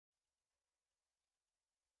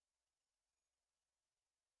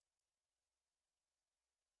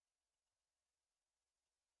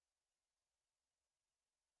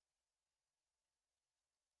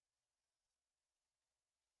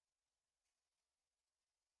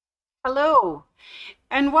Hello,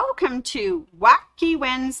 and welcome to Wacky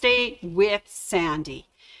Wednesday with Sandy.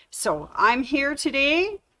 So I'm here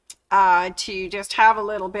today to just have a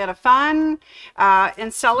little bit of fun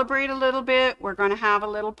and celebrate a little bit. We're going to have a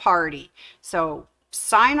little party. So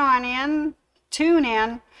sign on in, tune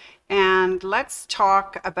in, and let's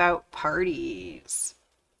talk about parties.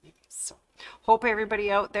 So hope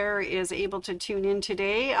everybody out there is able to tune in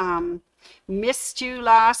today. Missed you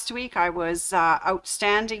last week. I was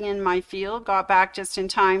outstanding in my field. Got back just in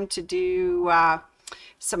time to do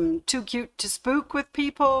some Too Cute to Spook with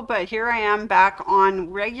people, but here I am back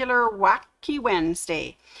on regular Wacky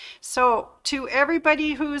Wednesday. So to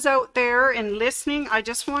everybody who's out there and listening, I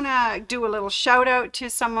just want to do a little shout out to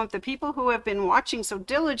some of the people who have been watching so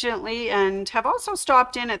diligently and have also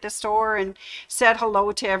stopped in at the store and said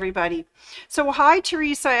hello to everybody. So hi,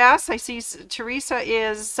 Teresa S. I see Teresa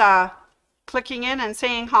is clicking in and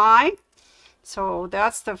saying hi. So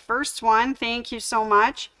that's the first one. Thank you so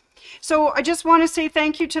much. So I just want to say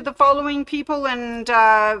thank you to the following people and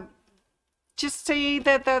just say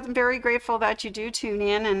that I'm very grateful that you do tune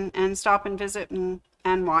in and stop and visit and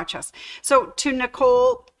watch us. So to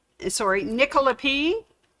Nicola P,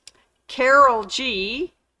 Carol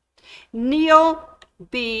G, Neil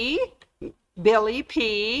B, Billy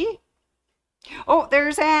P. Oh,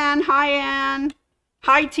 there's Anne. Hi, Anne.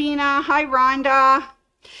 Hi, Tina. Hi, Rhonda.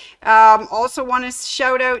 Also want to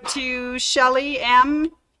shout out to Shelly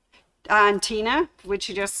M and Tina,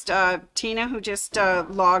 Tina who just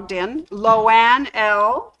logged in. Loanne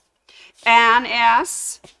L, Ann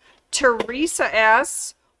S, Teresa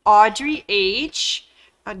S, Audrey H,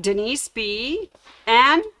 Denise B,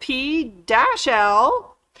 Ann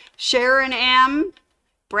P-L, Sharon M,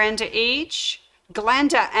 Brenda H,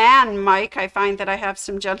 Glenda and Mike. I find that I have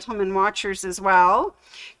some gentlemen watchers as well.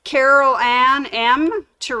 Carol Ann M,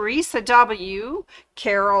 Teresa W,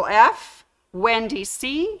 Carol F, Wendy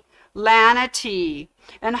C, Lana T.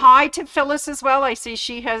 And hi to Phyllis as well. I see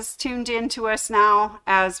she has tuned in to us now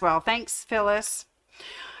as well. Thanks, Phyllis.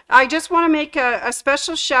 I just want to make a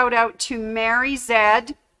special shout out to Mary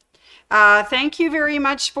Zed. Thank you very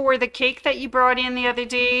much for the cake that you brought in the other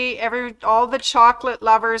day. All the chocolate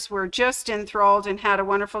lovers were just enthralled and had a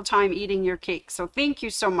wonderful time eating your cake. So thank you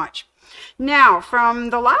so much. Now, from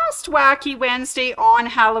the last Wacky Wednesday on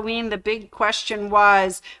Halloween, the big question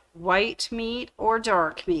was white meat or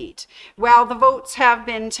dark meat. Well, the votes have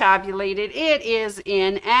been tabulated. It is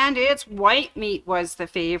in, and it's white meat was the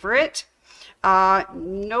favorite.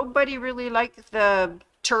 Nobody really liked the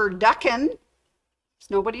turducken.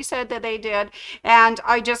 Nobody said that they did. And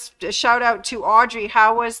I just shout out to Audrey.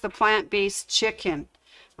 How was the plant-based chicken?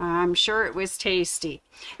 I'm sure it was tasty.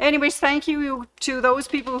 Anyways, thank you to those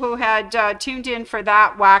people who had tuned in for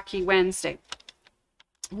that Wacky Wednesday.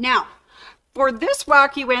 Now, for this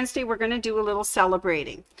Wacky Wednesday, we're going to do a little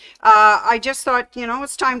celebrating. I just thought,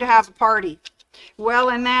 it's time to have a party. Well,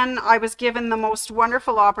 and then I was given the most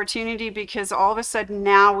wonderful opportunity because all of a sudden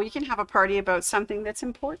now we can have a party about something that's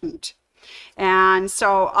important. And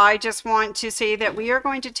so I just want to say that we are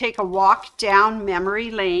going to take a walk down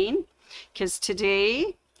memory lane because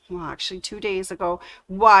today, well, actually 2 days ago,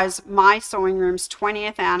 was my sewing room's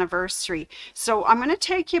 20th anniversary. So I'm going to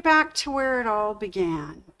take you back to where it all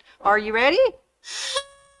began. Are you ready?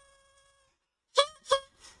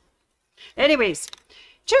 Anyways,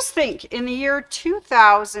 just think, in the year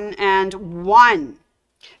 2001,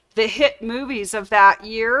 the hit movies of that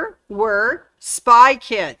year were Spy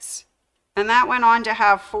Kids. And that went on to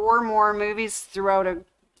have 4 more movies throughout a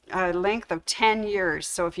length of 10 years.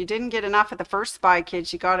 So if you didn't get enough of the first Spy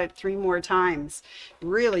Kids, you got it 3 more times.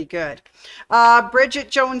 Really good. Bridget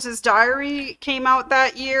Jones's Diary came out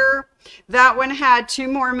that year. That one had 2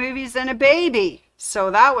 more movies and a baby. So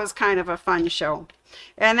that was kind of a fun show.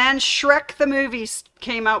 And then Shrek the movie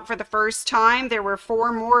came out for the first time. There were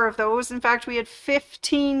 4 more of those. In fact, we had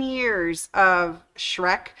 15 years of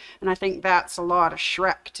Shrek. And I think that's a lot of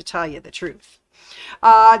Shrek, to tell you the truth.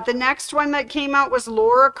 The next one that came out was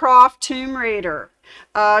Lara Croft Tomb Raider.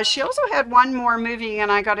 She also had 1 more movie, and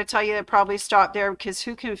I got to tell you, it probably stopped there because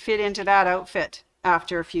who can fit into that outfit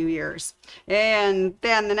after a few years? And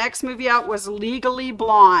then the next movie out was Legally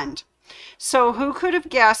Blonde. So who could have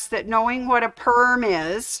guessed that knowing what a perm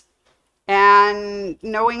is and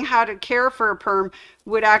knowing how to care for a perm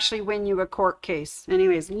would actually win you a court case?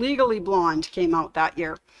 Anyways, Legally Blonde came out that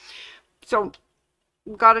year. So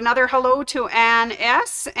got another hello to Ann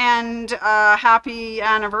S. and happy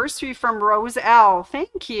anniversary from Rose L.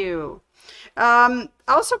 Thank you.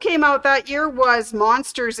 Also came out that year was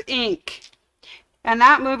Monsters, Inc. And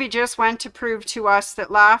that movie just went to prove to us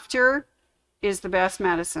that laughter is the best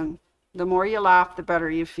medicine. The more you laugh, the better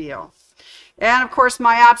you feel. And of course,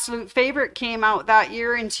 my absolute favorite came out that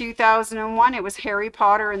year in 2001. It was Harry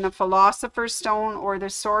Potter and the Philosopher's Stone, or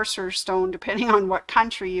the Sorcerer's Stone, depending on what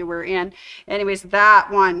country you were in. Anyways,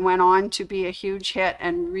 that one went on to be a huge hit,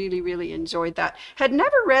 and really, really enjoyed that. Had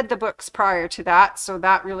never read the books prior to that, so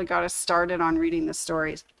that really got us started on reading the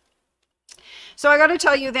stories. So I got to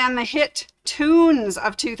tell you then, the hit tunes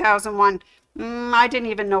of 2001. I didn't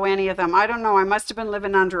even know any of them. I don't know. I must have been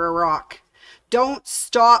living under a rock. Don't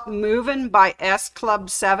Stop Moving by S Club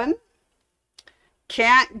 7.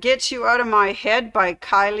 Can't Get You Out of My Head by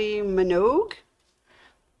Kylie Minogue.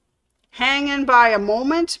 Hanging by a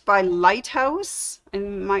Moment by Lighthouse. I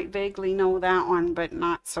might vaguely know that one, but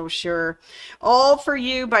not so sure. All for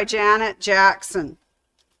You by Janet Jackson.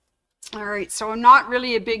 All right, so I'm not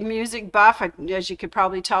really a big music buff, as you could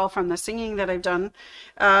probably tell from the singing that I've done.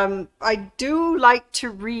 I do like to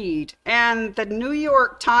read, and the New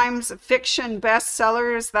York Times fiction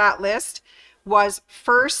bestsellers, that list, was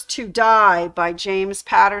First to Die by James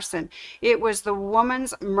Patterson. It was the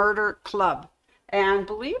Woman's Murder Club. And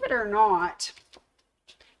believe it or not,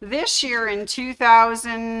 this year in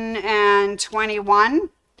 2021,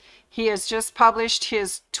 he has just published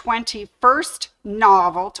his 21st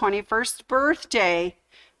novel, 21st birthday,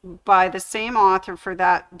 by the same author for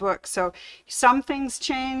that book. So some things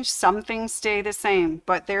change, some things stay the same,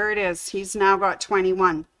 but there it is. He's now got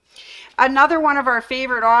 21. Another one of our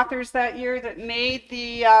favorite authors that year that made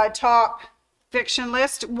the top fiction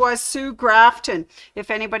list was Sue Grafton. If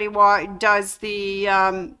anybody does the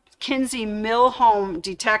Kinsey Millhome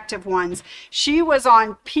detective ones, she was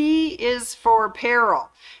on P is for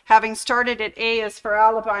Peril, having started at A is for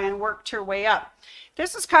Alibi and worked her way up.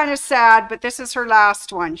 This is kind of sad, but this is her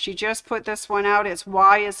last one. She just put this one out. It's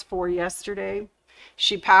Y is for Yesterday.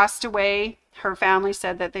 She passed away. Her family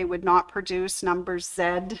said that they would not produce number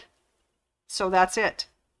Z. So that's it.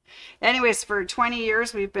 Anyways, for 20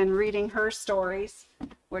 years, we've been reading her stories,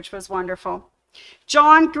 which was wonderful.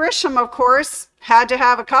 John Grisham, of course, had to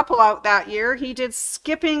have a couple out that year. He did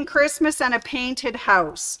Skipping Christmas and A Painted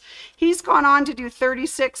House. He's gone on to do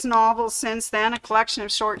 36 novels since then, a collection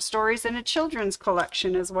of short stories, and a children's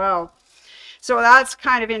collection as well. So that's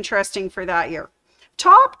kind of interesting for that year.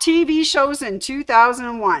 Top TV shows in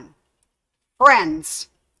 2001. Friends,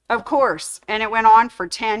 of course, and it went on for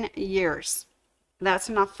 10 years. That's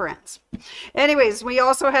enough Friends. Anyways, we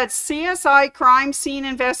also had CSI Crime Scene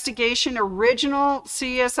Investigation, original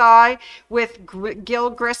CSI with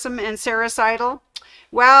Gil Grissom and Sarah Seidel.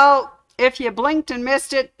 Well, if you blinked and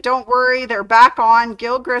missed it, don't worry, they're back on.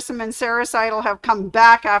 Gil Grissom and Sarah Seidel have come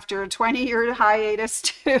back after a 20-year hiatus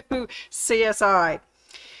to CSI.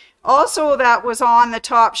 Also, that was on the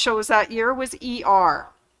top shows that year was ER,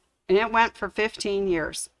 and it went for 15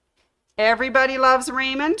 years. Everybody Loves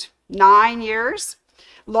Raymond, 9 years.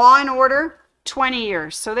 Law and Order, 20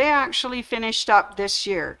 years. So they actually finished up this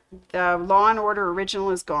year. The Law and Order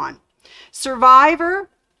original is gone. Survivor,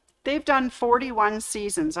 they've done 41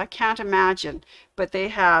 seasons. I can't imagine, but they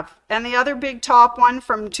have. And the other big top one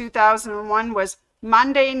from 2001 was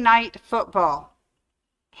Monday Night Football.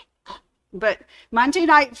 But Monday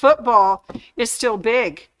Night Football is still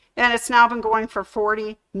big. And it's now been going for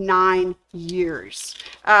 49 years.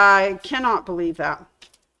 I cannot believe that.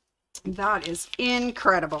 That is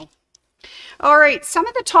incredible. All right, some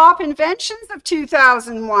of the top inventions of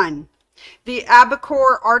 2001. The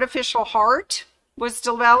Abacore artificial heart was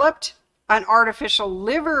developed. An artificial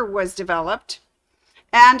liver was developed.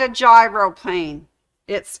 And a gyroplane.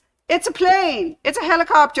 It's a plane. It's a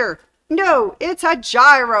helicopter. No, it's a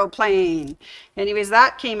gyroplane. Anyways,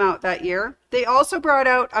 that came out that year. They also brought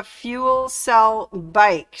out a fuel cell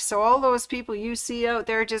bike. So all those people you see out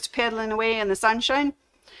there just pedaling away in the sunshine,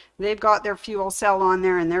 they've got their fuel cell on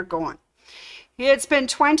there and they're going. It's been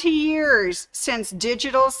 20 years since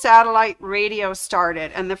digital satellite radio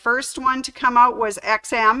started. And the first one to come out was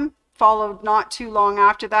XM, followed not too long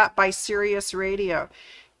after that by Sirius Radio.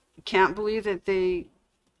 Can't believe that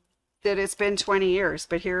it's been 20 years,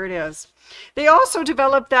 but here it is. They also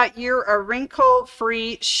developed that year a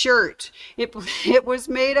wrinkle-free shirt. It was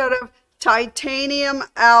made out of titanium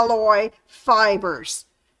alloy fibers.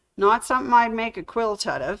 Not something I'd make a quilt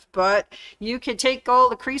out of, but you could take all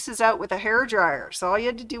the creases out with a hairdryer. So all you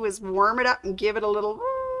had to do was warm it up and give it a little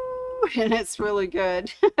woo, and it's really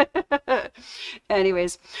good.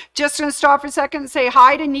 Anyways, just going to stop for a second and say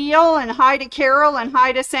hi to Neil and hi to Carol and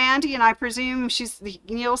hi to Sandy. And I presume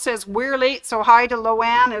Neil says we're late, so hi to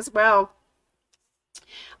Loanne as well.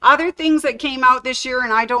 Other things that came out this year,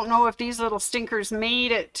 and I don't know if these little stinkers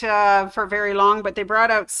made it for very long, but they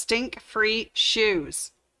brought out stink-free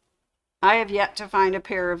shoes. I have yet to find a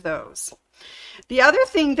pair of those. The other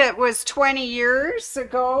thing that was 20 years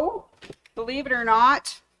ago, believe it or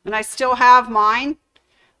not, and I still have mine,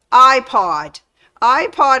 iPod.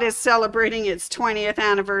 iPod is celebrating its 20th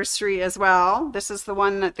anniversary as well. This is the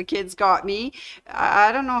one that the kids got me.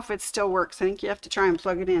 I don't know if it still works. I think you have to try and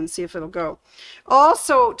plug it in and see if it'll go.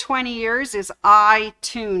 Also 20 years is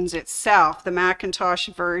iTunes itself, the Macintosh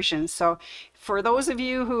version. So for those of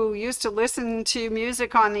you who used to listen to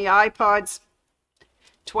music on the iPods,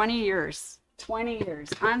 20 years. 20 years.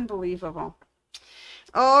 Unbelievable.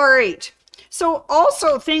 All right. So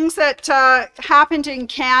also things that happened in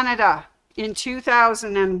Canada in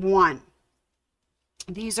 2001.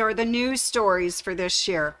 These are the news stories for this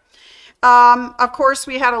year. Of course,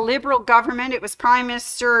 we had a Liberal government. It was Prime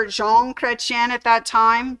Minister Jean Chrétien at that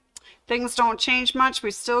time. Things don't change much.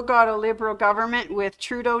 We still got a Liberal government with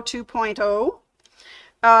Trudeau 2.0.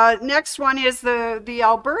 Next one is the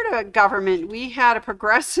Alberta government. We had a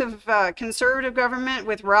progressive conservative government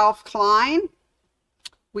with Ralph Klein.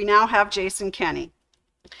 We now have Jason Kenney.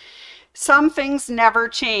 Some things never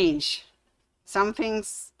change. Some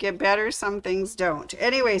things get better, some things don't.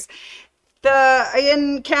 Anyways,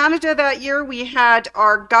 in Canada that year, we had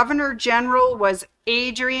our Governor General was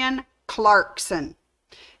Adrian Clarkson.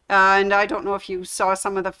 And I don't know if you saw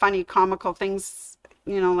some of the funny comical things,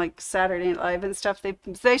 you know, like Saturday Night Live and stuff.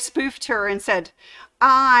 They spoofed her and said,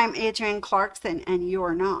 I'm Adrian Clarkson and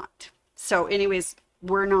you're not. So anyways,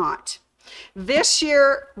 we're not. This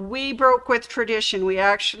year, we broke with tradition. We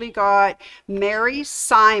actually got Mary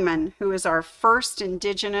Simon, who is our first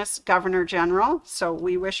Indigenous Governor General. So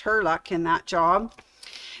we wish her luck in that job.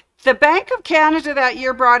 The Bank of Canada that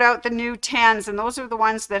year brought out the new 10s, and those are the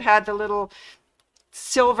ones that had the little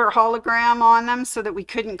silver hologram on them so that we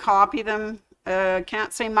couldn't copy them.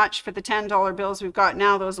 Can't say much for the $10 bills we've got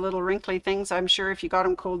now, those little wrinkly things. I'm sure if you got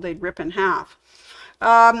them cold, they'd rip in half.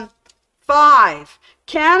 5.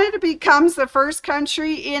 Canada becomes the first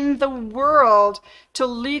country in the world to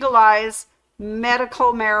legalize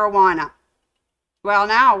medical marijuana. Well,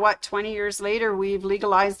 now, what, 20 years later, we've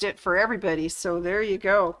legalized it for everybody. So there you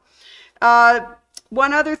go.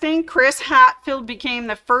 One other thing, Chris Hadfield became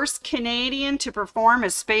the first Canadian to perform a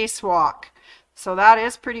spacewalk. So that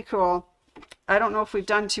is pretty cool. I don't know if we've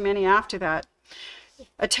done too many after that.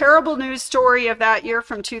 A terrible news story of that year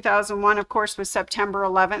from 2001, of course, was September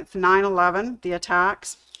 11th, 9/11, the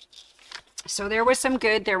attacks. So there was some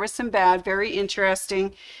good, there was some bad, very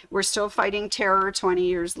interesting. We're still fighting terror 20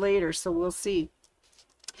 years later, so we'll see.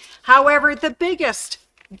 However, the biggest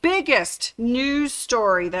news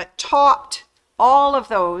story that topped all of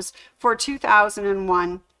those for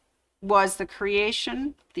 2001 was the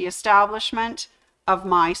creation, the establishment of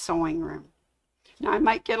my sewing room. Now, I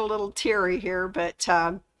might get a little teary here, but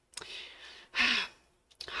hi,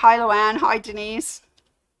 Loanne. Hi, Denise.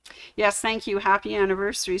 Yes, thank you. Happy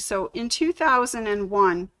anniversary. So in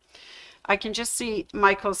 2001, I can just see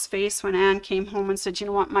Michael's face when Anne came home and said, you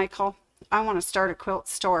know what, Michael, I want to start a quilt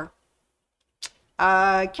store.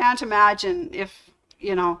 I can't imagine if,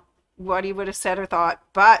 you know, what he would have said or thought,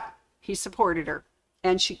 but he supported her.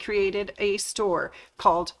 And she created a store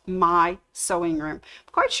called My Sewing Room.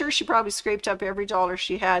 I'm quite sure she probably scraped up every dollar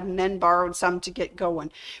she had and then borrowed some to get going.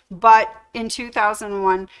 But in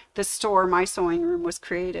 2001, the store, My Sewing Room, was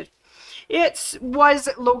created. It was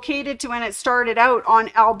located to when it started out on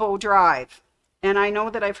Elbow Drive. And I know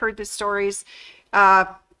that I've heard the stories.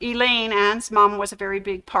 Elaine, Anne's mom, was a very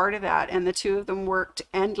big part of that, and the two of them worked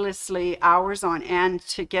endlessly, hours on end,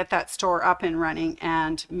 to get that store up and running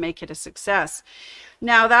and make it a success.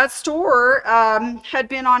 Now, that store had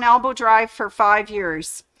been on Elbow Drive for 5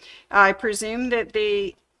 years. I presume that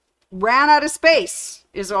they ran out of space,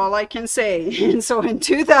 is all I can say. And so in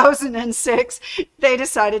 2006, they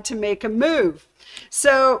decided to make a move.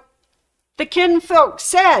 So the kinfolk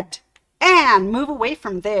said, Anne, move away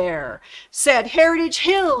from there. Said Heritage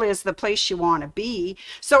Hill is the place you want to be.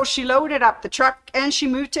 So she loaded up the truck and she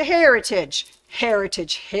moved to Heritage.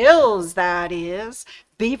 Heritage Hills, that is.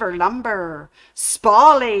 Beaver Lumber,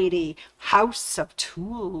 Spa Lady, House of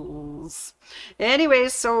Tools. Anyway,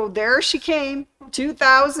 so there she came.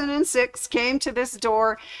 2006, came to this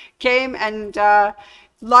door, came and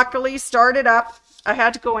luckily started up. I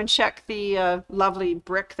had to go and check the lovely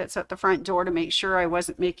brick that's at the front door to make sure I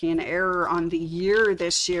wasn't making an error on the year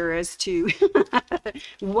this year as to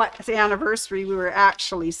what anniversary we were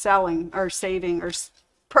actually selling or saving or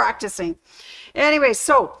practicing. Anyway,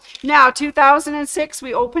 so now 2006,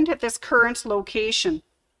 we opened at this current location.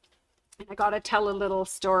 I got to tell a little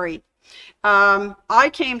story. I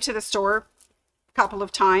came to the store couple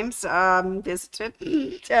of times, visited,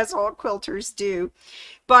 as all quilters do.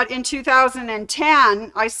 But in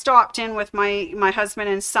 2010, I stopped in with my husband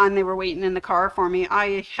and son. They were waiting in the car for me.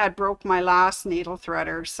 I had broke my last needle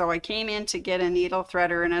threader, so I came in to get a needle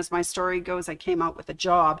threader, and as my story goes, I came out with a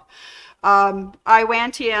job. I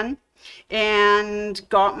went in and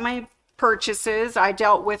got my purchases. I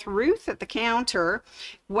dealt with Ruth at the counter,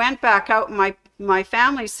 went back out, and my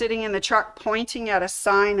family sitting in the truck pointing at a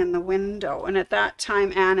sign in the window. And at that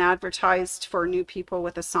time, Anne advertised for new people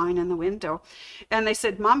with a sign in the window. And they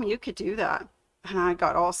said, Mom, you could do that. And I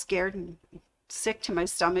got all scared and sick to my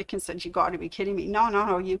stomach and said, you got to be kidding me. No, no,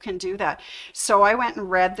 no, you can do that. So I went and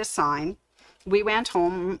read the sign. We went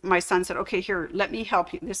home. My son said, okay, here, let me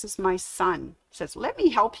help you. This is my son. He says, let me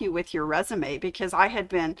help you with your resume, because I had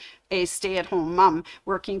been a stay-at-home mom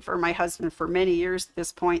working for my husband for many years at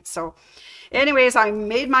this point. So anyways, I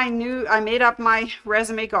made up my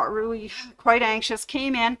resume, got really quite anxious,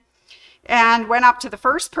 came in and went up to the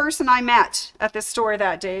first person I met at the store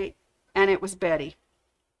that day, and it was Betty.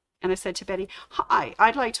 And I said to Betty, hi,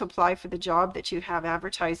 I'd like to apply for the job that you have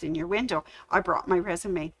advertised in your window. I brought my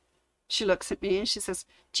resume. She looks at me and she says,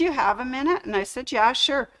 do you have a minute? And I said, yeah,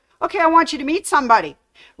 sure. Okay, I want you to meet somebody.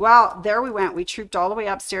 Well, there we went. We trooped all the way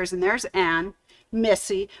upstairs, and there's Anne,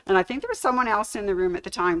 Missy, and I think there was someone else in the room at the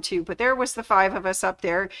time too, but there was the 5 of us up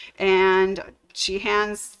there, and she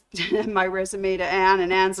hands my resume to Anne,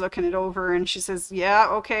 and Anne's looking it over, and she says, yeah,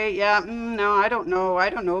 okay, yeah, no, I don't know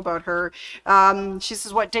about her. She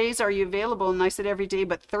says, what days are you available? And I said, every day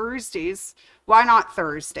but Thursdays. Why not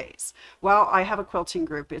Thursdays? Well, I have a quilting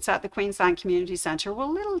group. It's at the Queensland Community Centre. Well,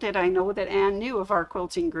 little did I know that Anne knew of our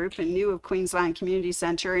quilting group and knew of Queensland Community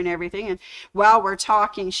Centre and everything. And while we're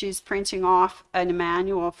talking, she's printing off a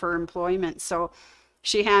manual for employment. So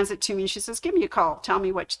she hands it to me and she says, give me a call. Tell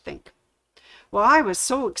me what you think. Well, I was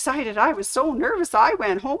so excited. I was so nervous. I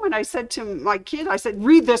went home and I said to my kid, I said,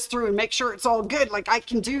 read this through and make sure it's all good. Like, I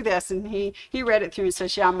can do this. And he read it through and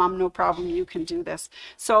says, yeah, Mom, no problem. You can do this.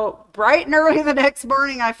 So bright and early the next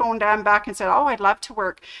morning, I phoned Anne back and said, oh, I'd love to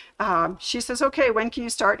work. She says, okay, when can you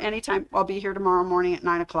start? Anytime. I'll be here tomorrow morning at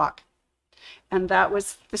 9 o'clock. And that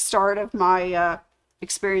was the start of my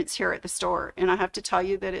experience here at the store. And I have to tell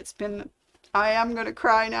you that it's been, I am going to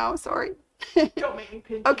cry now. Sorry. Don't make me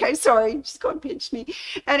pinch. Okay, sorry, she's going to pinch me.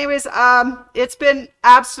 Anyways, it's been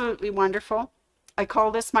absolutely wonderful. I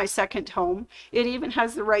call this my second home. It even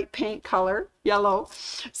has the right paint color, yellow.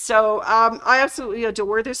 So I absolutely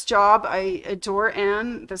adore this job. I adore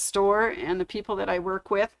Anne, the store, and the people that I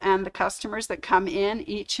work with, and the customers that come in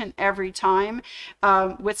each and every time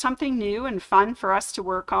with something new and fun for us to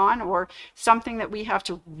work on, or something that we have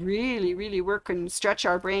to really, really work and stretch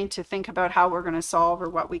our brain to think about how we're going to solve or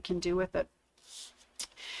what we can do with it.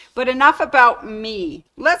 But enough about me.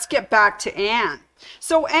 Let's get back to Anne.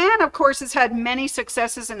 So Anne, of course, has had many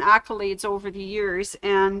successes and accolades over the years,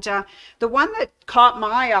 and the one that caught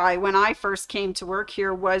my eye when I first came to work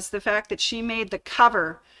here was the fact that she made the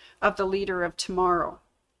cover of the Leader of Tomorrow,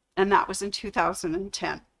 and that was in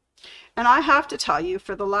 2010. And I have to tell you,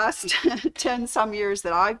 for the last 10 some years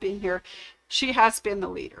that I've been here, she has been the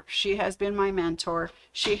leader. She has been my mentor.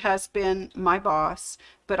 She has been my boss,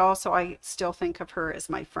 but also I still think of her as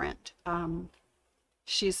my friend.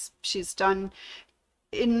 She's done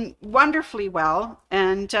wonderfully well.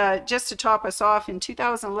 And just to top us off, in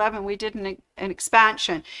 2011, we did an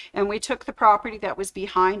expansion, and we took the property that was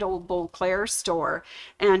behind old Beauclair's store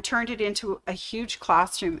and turned it into a huge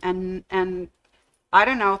classroom. And I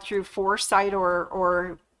don't know, through foresight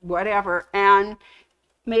or whatever, and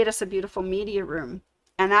made us a beautiful media room.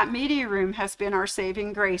 And that media room has been our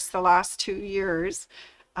saving grace the last 2 years.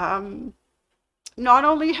 Not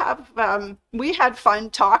only have we had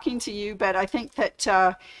fun talking to you, but I think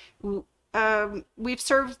that we've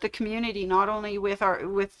served the community not only with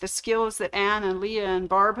the skills that Anne and Leah and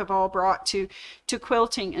Barb have all brought to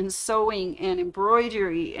quilting and sewing and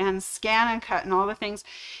embroidery and scan and cut and all the things,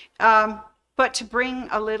 but to bring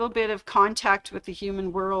a little bit of contact with the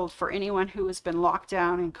human world for anyone who has been locked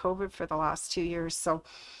down in COVID for the last 2 years. So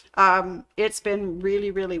it's been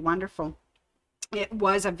really, really wonderful. It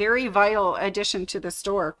was a very vital addition to the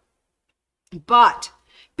store. But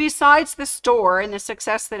besides the store and the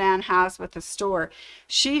success that Anne has with the store,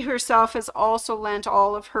 she herself has also lent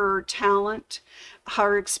all of her talent,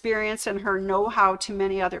 her experience, and her know-how to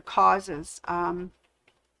many other causes. I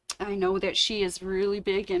know that she is really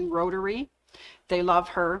big in Rotary. They love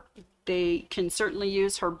her. They can certainly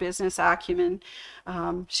use her business acumen.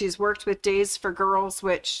 She's worked with Days for Girls,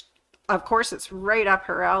 which of course, it's right up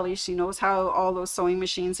her alley. She knows how all those sewing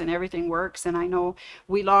machines and everything works. And I know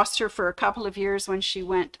we lost her for a couple of years when she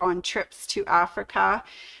went on trips to Africa.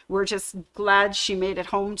 We're just glad she made it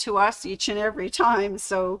home to us each and every time.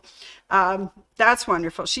 So that's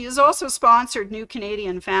wonderful. She has also sponsored New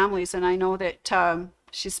Canadian Families, and I know that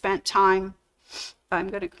she spent time. I'm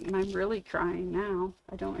really crying now.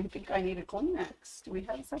 I think I need a Kleenex. Do we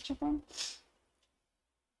have such a thing?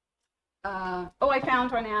 Oh, I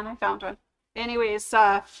found one, Anne. I found one. Anyways,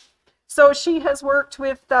 so she has worked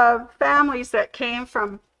with families that came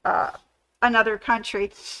from another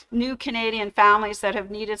country, New Canadian families that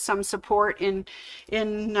have needed some support in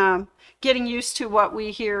getting used to what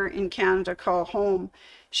we here in Canada call home.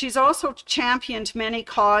 She's also championed many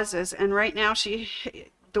causes, and right now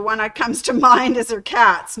the one that comes to mind is her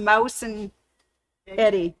cats, Mouse and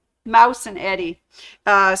Eddie. Mouse and Eddie.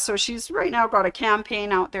 So she's right now got a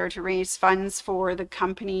campaign out there to raise funds for the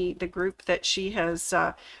company, the group that she has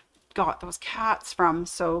got those cats from.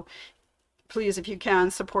 So please, if you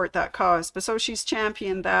can, support that cause. But so she's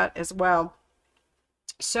championed that as well.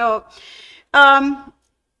 So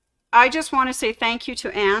I just want to say thank you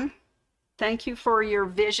to Anne. Thank you for your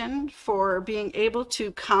vision, for being able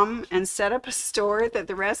to come and set up a store that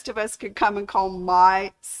the rest of us could come and call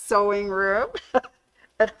my sewing room.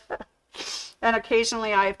 And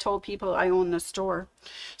occasionally I have told people I own the store.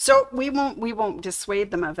 So we won't dissuade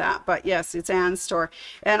them of that, but yes, it's Anne's store.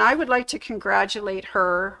 And I would like to congratulate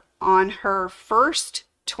her on her first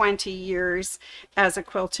 20 years as a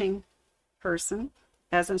quilting person,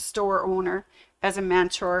 as a store owner, as a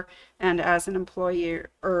mentor, and as an employer.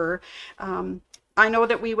 I know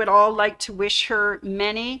that we would all like to wish her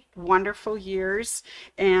many wonderful years,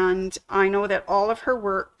 and I know that all of her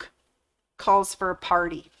work calls for a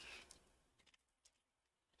party.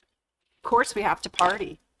 Of course we have to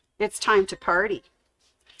party. It's time to party.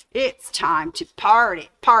 It's time to party,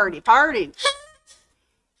 party, party.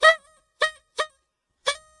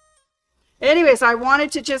 Anyways, I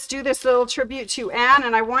wanted to just do this little tribute to Anne,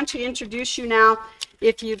 and I want to introduce you now,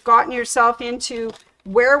 if you've gotten yourself into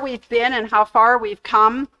where we've been and how far we've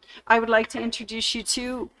come, I would like to introduce you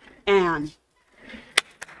to Anne.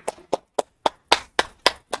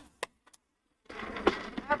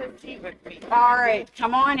 Have a seat with me. All right,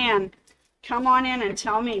 come on in. Come on in and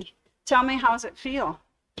tell me how's it feel?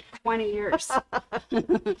 20 years.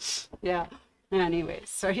 Yeah. Anyways,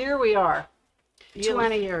 so here we are.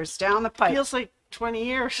 20 years down the pipe. Feels like 20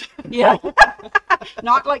 years. Yeah.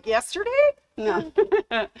 Not like yesterday? No.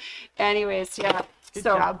 Anyways, yeah. Good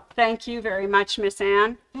so job. Thank you very much, Miss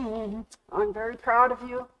Anne. Mm-hmm. I'm very proud of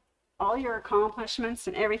you, all your accomplishments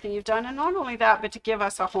and everything you've done. And not only that, but to give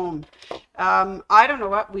us a home. I don't know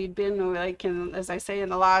what we'd been like, as I say, in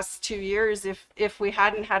the last 2 years, if we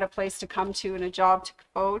hadn't had a place to come to and a job to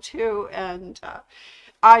go to. And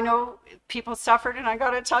I know people suffered, and I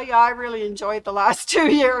got to tell you, I really enjoyed the last 2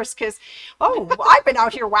 years because, I've been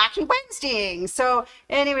out here wacky Wednesdaying. So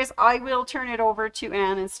anyways, I will turn it over to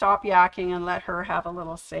Anne and stop yakking and let her have a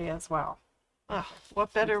little say as well. Oh,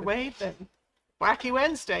 what better way than Wacky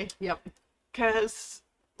Wednesday? Yep. Because,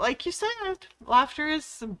 like you said, laughter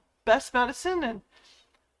is the best medicine,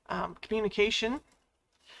 and communication.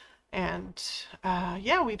 And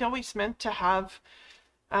yeah, we'd always meant to have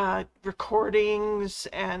recordings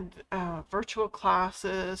and virtual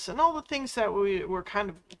classes and all the things that we were kind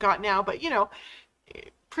of got now, but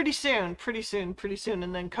pretty soon, and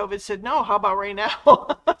then COVID said, no, how about right now?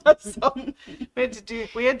 So we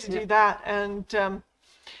had to do that. And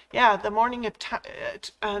yeah, the morning of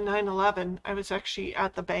 9/11, I was actually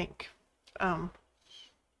at the bank. It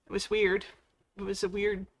was weird. It was a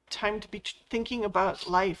weird time to be thinking about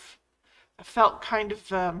life. I felt kind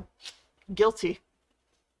of guilty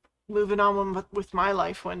moving on with my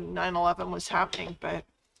life when 9/11 was happening, but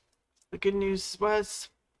the good news was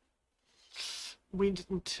we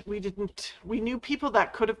knew people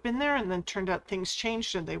that could have been there, and then turned out things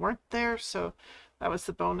changed and they weren't there, so that was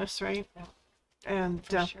the bonus, right? Yeah. And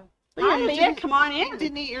sure. Hi, Leah, come on in. You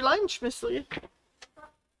didn't eat your lunch, Miss Leah.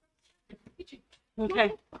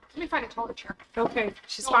 Okay. Let me find a taller chair. Okay.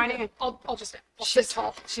 She's finding it. I'll sit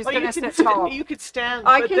tall. She's gonna sit tall. You could stand.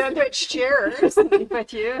 I can switch chairs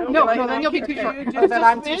with you. No, then you'll be too short. Oh, then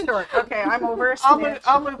I'm too short. Okay, I'm over.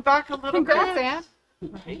 I'll move back a little Congrats, bit. Anne.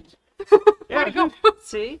 Right. Way to go.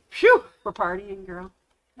 See? Phew. We're partying, girl.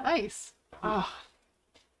 Nice. Oh.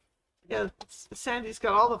 Yeah, Sandy's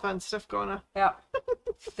got all the fun stuff going on. Yeah.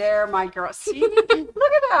 There, my girl. See? Look at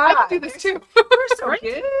that. I can do this too. We're so Right?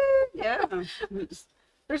 good. Yeah.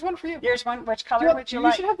 There's one for you. Here's one. Which color would you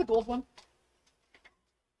like? You should have the gold one.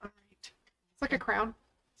 All right. It's like a crown.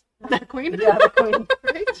 The queen. Yeah, the queen.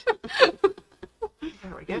 Right?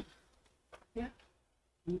 There we go. Yeah.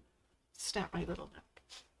 Snap my little neck.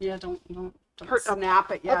 Yeah, don't Hurt-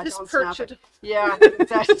 snap it. Yeah, I'll just don't snap perch it. it. Yeah,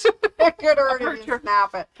 that's it could hurt if perch you her.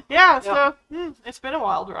 snap it. Yeah, so it's been a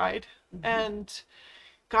wild ride. Mm-hmm. And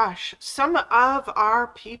gosh, some of our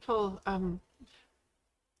people,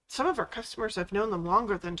 some of our customers, I've known them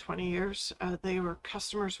longer than 20 years. They were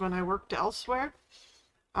customers when I worked elsewhere.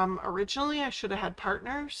 Originally, I should have had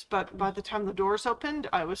partners, but by the time the doors opened,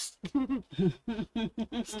 I was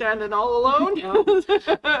standing all alone.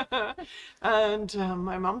 And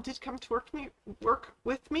my mom did come to work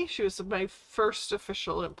with me. She was my first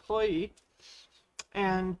official employee.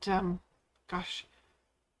 And gosh,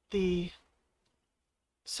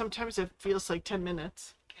 sometimes it feels like 10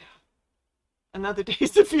 minutes. And other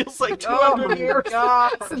days it feels like 200 years.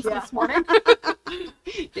 God. Since Yeah. this morning.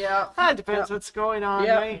 Yeah. It depends what's going on,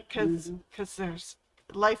 Yeah. right? Because there's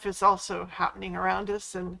life is also happening around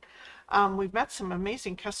us, and we've met some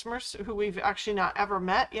amazing customers who we've actually not ever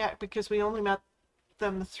met yet because we only met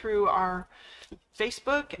them through our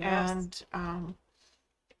Facebook. Yes. And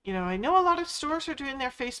you know, I know a lot of stores are doing their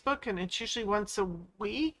Facebook, and it's usually once a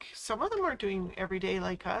week. Some of them are doing every day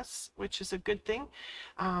like us, which is a good thing.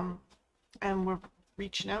 And we're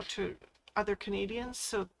reaching out to other Canadians,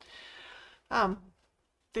 so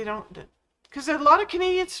they don't, because a lot of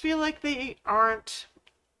Canadians feel like they don't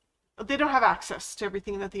have access to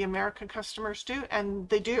everything that the American customers do, and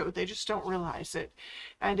they do. They just don't realize it.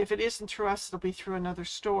 And if it isn't through us, it'll be through another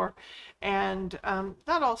store. And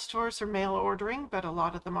not all stores are mail ordering, but a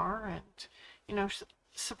lot of them are. And you know,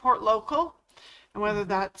 support local, and whether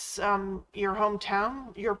that's your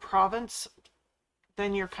hometown, your province,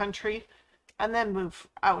 then your country, and then move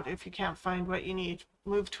out if you can't find what you need.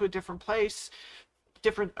 Move to a different place,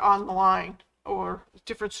 different on the line, or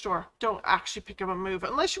different store. Don't actually pick up and move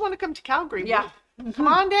unless you want to come to Calgary. Yeah. Come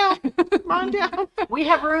on down. Come on down. We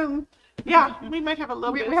have room. Yeah, we might have a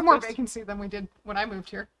little bit. We have more of space. vacancy than we did when I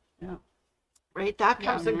moved here. Yeah. Right, that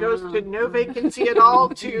comes and goes to no vacancy at all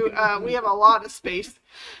to we have a lot of space.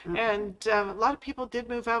 And a lot of people did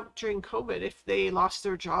move out during COVID if they lost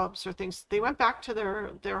their jobs or things. They went back to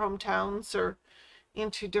their hometowns or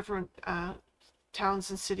into different towns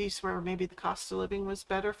and cities where maybe the cost of living was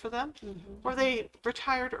better for them, or they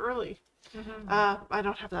retired early. I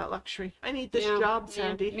don't have that luxury. I need this job,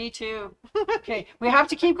 Sandy. Me too. Okay, we have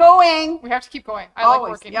to keep going. We have to keep going. I Always.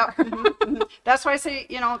 like working Yep. here. Mhm. That's why I say,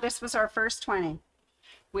 you know, this was our first 20.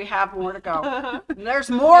 We have more to go.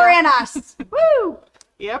 There's more in us. Woo!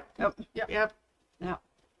 Yep. Yep. Yep. Yeah.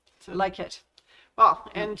 So, Like it. well,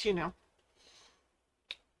 and you know,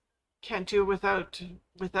 can't do without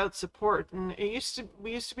support. And we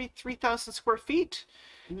used to be 3,000 square feet.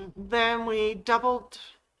 Then we doubled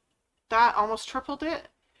that, almost tripled it,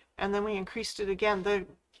 and then we increased it again.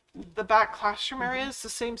 The back classroom area is the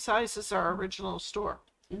same size as our original store.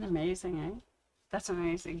 Isn't it amazing, eh? That's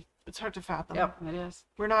amazing. It's hard to fathom. Yep, it is.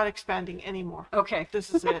 We're not expanding anymore. Okay.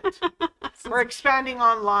 This is it. We're expanding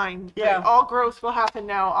online. Yeah. All growth will happen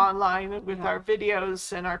now online with our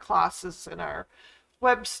videos and our classes and our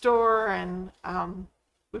web store, and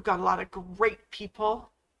we've got a lot of great people.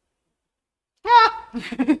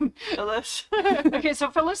 Phyllis. Okay, so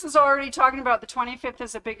Phyllis is already talking about the 25th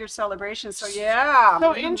as a bigger celebration. So yeah.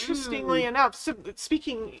 So interestingly enough, so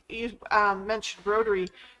speaking, you mentioned Rotary.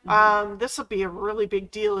 This will be a really big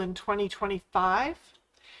deal in 2025.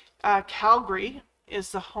 Calgary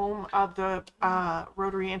is the home of the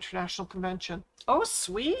Rotary International Convention. Oh,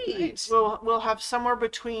 sweet. We'll have somewhere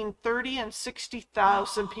between 30 and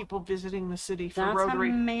 60,000 people visiting the city for That's Rotary.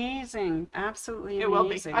 amazing. Absolutely amazing. It will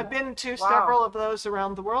be. I've been to several of those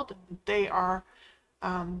around the world. They are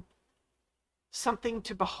something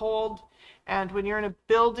to behold. And when you're in a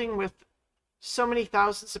building with so many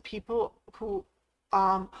thousands of people who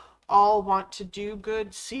all want to do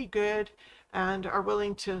good, see good, and are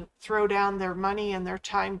willing to throw down their money and their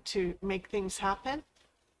time to make things happen,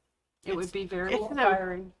 It would be very it's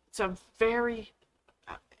inspiring. it's a very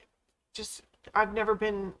I've never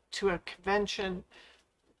been to a convention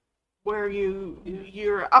where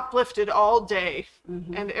you're uplifted all day,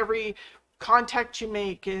 and every contact you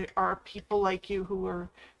make are people like you who are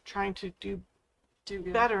trying to do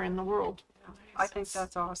good. better in the world. I think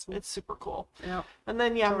that's awesome. It's super cool. Yeah. And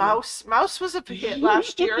then Mouse was a hit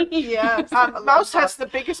last year. Yeah. Mouse has the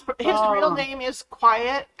biggest. His real name is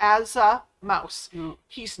Quiet as a Mouse.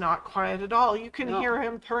 He's not quiet at all. You can hear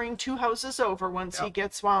him purring 2 houses over once he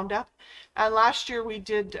gets wound up. And last year we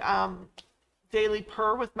did Daily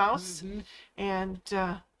Purr with Mouse, and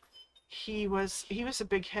he was a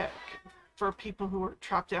big hit for people who were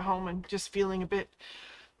trapped at home and just feeling a bit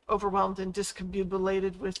overwhelmed and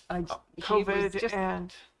discombobulated with He was COVID just-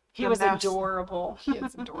 and He the was mess. adorable. He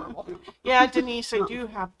is adorable. Yeah, Denise, I do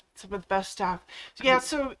have some of the best staff. Yeah,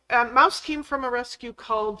 so Mouse came from a rescue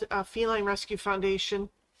called Feline Rescue Foundation,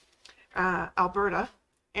 Alberta,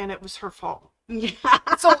 and it was her fault. Yeah.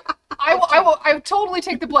 So I will totally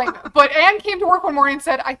take the blame. But Anne came to work one morning and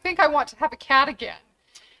said, "I think I want to have a cat again."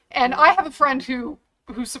 And I have a friend who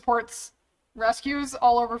supports rescues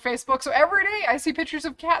all over Facebook. So every day I see pictures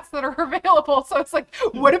of cats that are available. So it's like,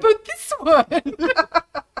 what about this one?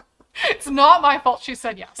 It's not my fault. She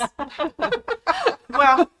said yes.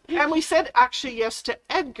 Well, and we said actually yes to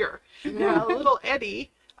Edgar, little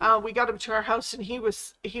Eddie. We got him to our house, and he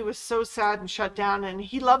was so sad and shut down. And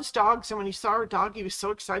he loves dogs, and when he saw our dog, he was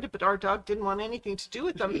so excited. But our dog didn't want anything to do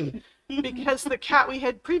with them because the cat we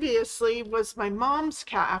had previously was my mom's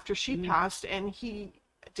cat after she passed, and he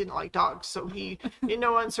didn't like dogs, so he, in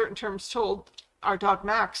no uncertain terms, told our dog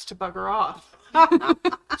Max to bugger off.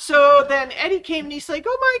 So then Eddie came and he's like,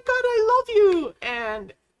 "Oh my God, I love you,"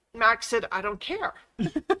 and Max said, "I don't care."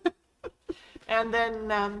 And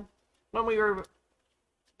then when we were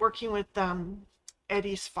working with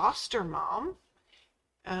Eddie's foster mom,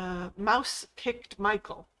 Mouse picked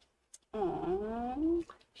Michael. Aww.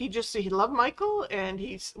 He loved Michael, and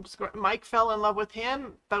Mike fell in love with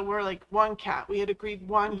him, but we're like one cat. We had agreed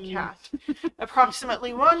one cat.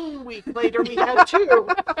 Approximately 1 week later, we had 2.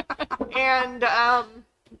 And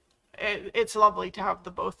it's lovely to have the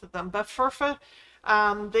both of them. But Furfa,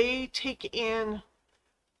 they take in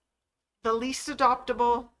the least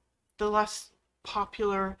adoptable, the less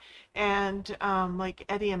popular, and like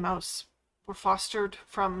Eddie and Mouse were fostered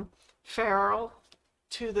from feral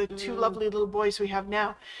to the 2 lovely little boys we have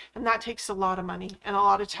now, and that takes a lot of money and a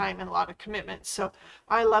lot of time and a lot of commitment. So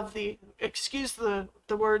I love excuse the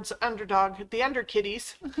words underdog, the under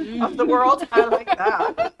kitties of the world. I like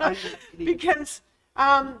that. Because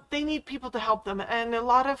they need people to help them, and a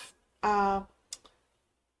lot of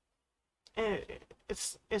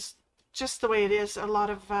it's just the way it is. A lot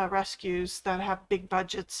of rescues that have big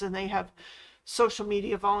budgets, and they have social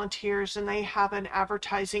media volunteers, and they have an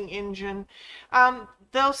advertising engine.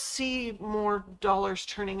 They'll see more dollars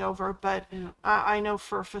turning over, but I know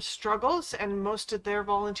Furfa struggles, and most of their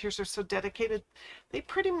volunteers are so dedicated. They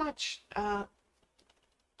pretty much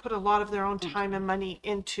put a lot of their own time and money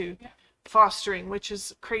into fostering, which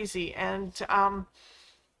is crazy. And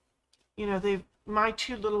my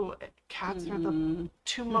 2 little cats are the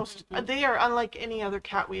 2 most. They are unlike any other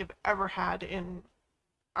cat we have ever had in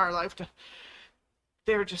our lifetime.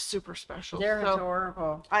 They're just super special. They're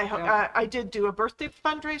adorable. I did do a birthday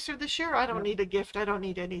fundraiser this year. I don't need a gift. I don't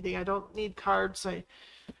need anything. I don't need cards. I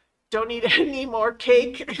don't need any more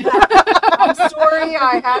cake. I'm sorry,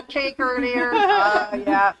 I had cake earlier.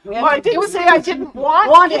 Yeah. Well, I didn't say I didn't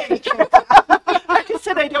want it. I just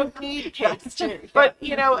said I don't need cake. That's true. But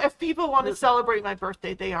if people want to celebrate my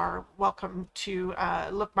birthday, they are welcome to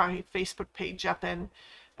look my Facebook page up and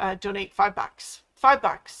donate $5.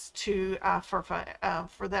 $5 to Furfa.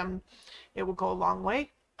 For them, it will go a long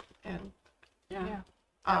way. And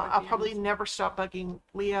I'll probably never stop bugging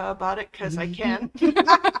Leah about it because I can.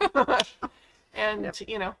 And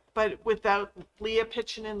but without Leah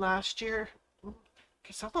pitching in last year,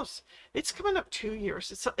 it's coming up 2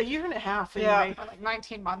 years. It's a year and a half anyway. Like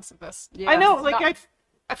 19 months of this. Yeah. I know, like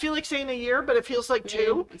I feel like saying a year, but it feels like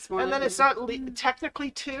 2. And then it's not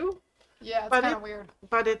technically 2. Yeah, it's kind of weird.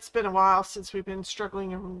 But it's been a while since we've been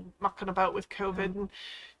struggling and mucking about with COVID.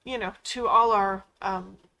 And, to all our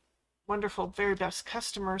wonderful, very best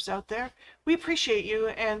customers out there, we appreciate you,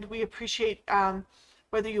 and we appreciate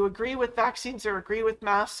whether you agree with vaccines or agree with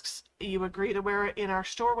masks, you agree to wear it in our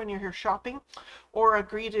store when you're here shopping, or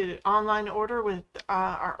agree to online order with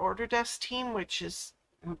our order desk team, which is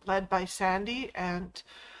led by Sandy. And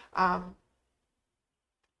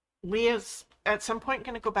Leah's at some point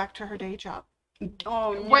going to go back to her day job.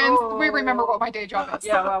 Oh, no. When we remember what my day job is.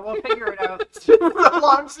 Yeah, well, we'll figure it out. How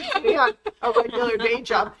long since we had a regular day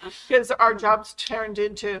job, because our jobs turned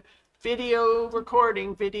into video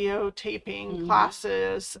recording, video taping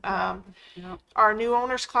classes. Our new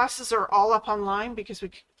owners classes are all up online because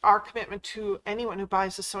our commitment to anyone who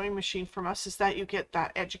buys a sewing machine from us is that you get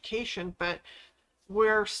that education, but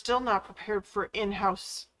we're still not prepared for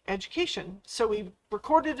in-house education. So we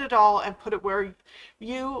recorded it all and put it where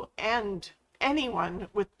you and anyone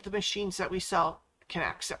with the machines that we sell can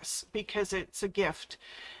access, because it's a gift.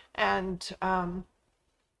 And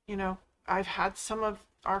I've had some of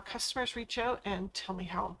our customers reach out and tell me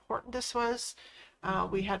how important this was.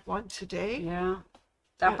 We had one today. Yeah.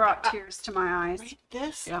 That brought tears to my eyes. Right,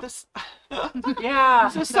 this. Yeah.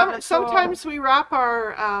 So sometimes we wrap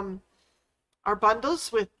our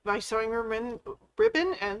bundles with my sewing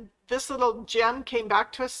ribbon, and this little gem came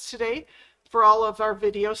back to us today for all of our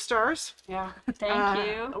video stars. Yeah. Thank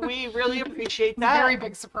you. We really appreciate that. Very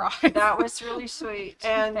big surprise. That was really sweet.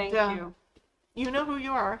 And thank you. You know who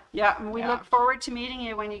you are. Yeah, and we look forward to meeting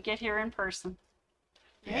you when you get here in person.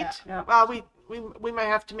 Right? Yeah. Well, we might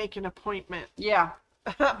have to make an appointment. Yeah.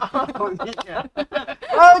 Road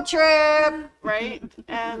trip. Right?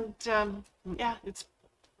 And yeah,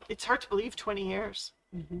 it's hard to believe 20 years.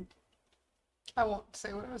 Mm-hmm. I won't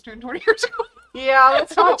say what I was doing 20 years ago. Yeah,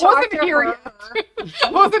 let's not talk wasn't to here her. yet.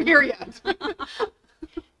 I wasn't here yet.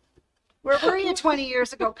 Where were you 20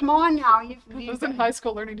 years ago? Come on now. I was in high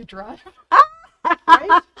school learning to drive.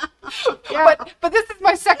 Right? Yeah. But this is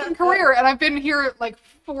my second career, and I've been here like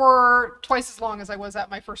for twice as long as I was at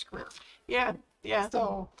my first career. Yeah. Yeah.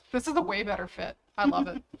 So this is a way better fit. I love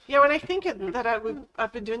it. Yeah, when I think that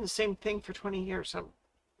I've been doing the same thing for 20 years,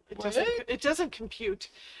 it doesn't compute.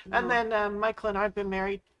 No. And then Michael and I have been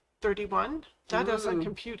married 31. That doesn't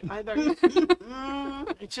compute either.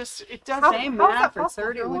 It doesn't. Same man for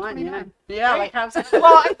 31. Yeah. Right? Like how's that?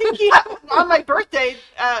 Well, I think he had, on my birthday.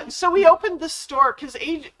 So we opened the store because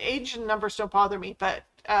age and numbers don't bother me, but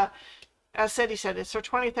as Sandy said, it's our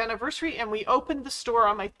 20th anniversary, and we opened the store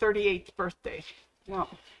on my 38th birthday. Wow.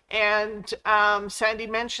 And Sandy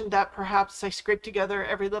mentioned that perhaps I scraped together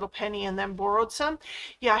every little penny and then borrowed some.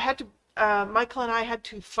 Yeah, I had to. Michael and I had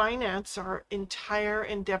to finance our entire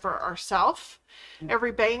endeavor ourselves.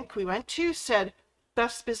 Every bank we went to said,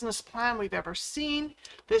 best business plan we've ever seen.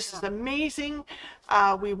 This is amazing.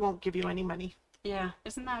 We won't give you any money. Yeah.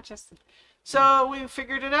 Isn't that just... So we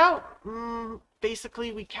figured it out.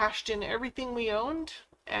 Basically, we cashed in everything we owned,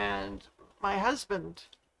 and my husband,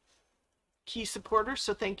 key supporter,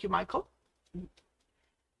 so thank you, Michael.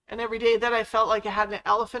 And every day that I felt like I had an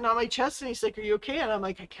elephant on my chest, and he's like, are you okay? And I'm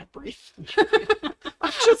like, I can't breathe.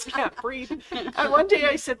 I just can't breathe. And one day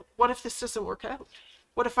I said, what if this doesn't work out?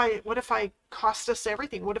 What if I cost us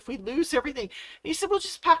everything? What if we lose everything? And he said, we'll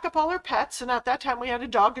just pack up all our pets. And at that time we had a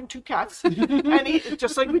dog and 2 cats, and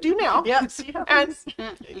just like we do now. Yeah. And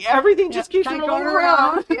everything just keeps rolling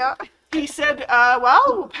around. Yeah. He said, well,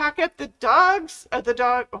 we'll pack up the dogs,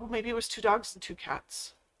 maybe it was 2 dogs and 2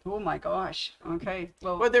 cats. Oh my gosh. Okay.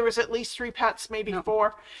 Well, there was at least 3 pets, maybe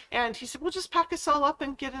 4. And he said, we'll just pack us all up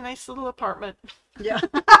and get a nice little apartment. Yeah.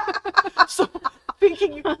 So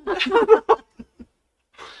thinking about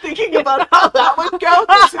how that would go,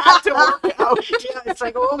 this had to work out. Yeah, it's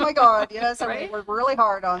like, oh my God. Yes, Right? I mean, we're really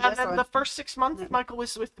hard on And this then one. the first 6 months, Michael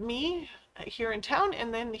was with me here in town,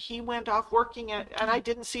 and then he went off working and I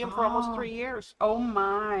didn't see him for almost 3 years. Oh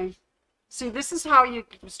my. See, this is how you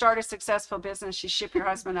start a successful business. You ship your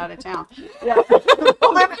husband out of town. Yeah.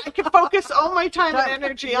 Well, then I could focus all my time and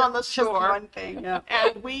energy on the Just store. one thing, yeah.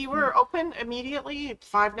 And we were open immediately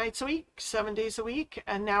 5 nights a week, 7 days a week,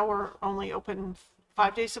 and now we're only open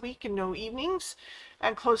 5 days a week and no evenings,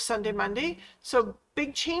 and closed Sunday, Monday. So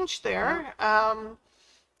big change there.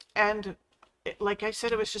 And like I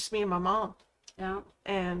said, it was just me and my mom. Yeah.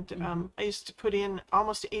 And I used to put in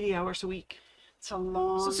almost 80 hours a week. It's a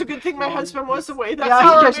long. So it's a good thing my husband was away. That's Yeah,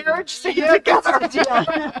 how our because- marriage stayed together.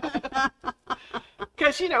 Yeah.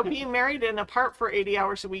 Because, being married and apart for 80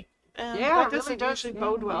 hours a week, Yeah, that it doesn't really does. usually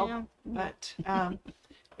bode well. Yeah. But,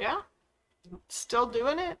 yeah, still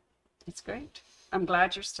doing it. It's great. I'm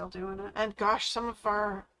glad you're still doing it. And gosh, some of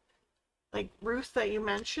our, like Ruth that you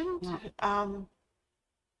mentioned,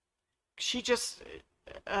 she just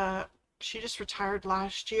retired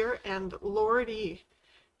last year, and Lordy,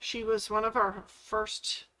 she was one of our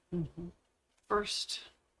first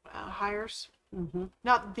hires.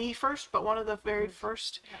 Not the first, but one of the very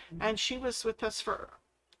first. And she was with us for,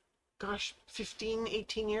 gosh, 15,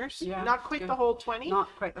 18 years. Yeah, Not quite the whole 20. Not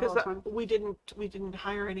quite the whole Because 20. we didn't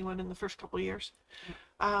hire anyone in the first couple of years.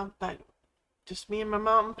 But just me and my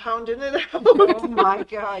mom pounding it out. Oh my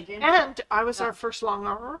God. And I was our first long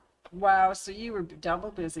hour. Wow. So you were double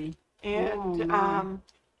busy. And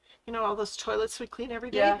all those toilets we clean every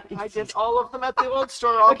day. Yeah. I did all of them at the old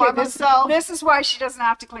store all by myself. This is why she doesn't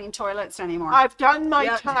have to clean toilets anymore. I've done my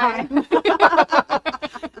time.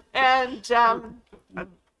 And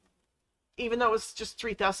even though it was just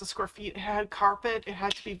 3,000 square feet, it had carpet. It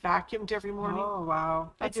had to be vacuumed every morning. Oh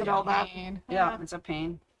wow. I did all that. Yeah, it's a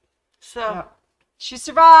pain. So, She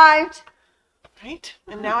survived. right?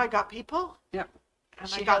 And now I got people. Yep. And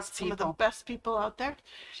She I got has some of the people. best people out there.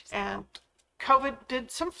 And COVID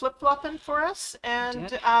did some flip-flopping for us.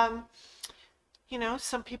 And you know,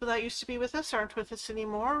 some people that used to be with us aren't with us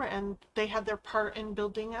anymore, and they had their part in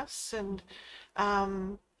building us. And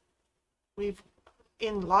we've,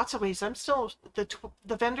 in lots of ways, I'm still,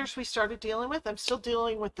 the vendors we started dealing with, I'm still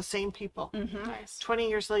dealing with the same people. Nice. 20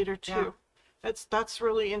 years later too. Yeah. That's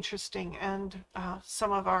really interesting. And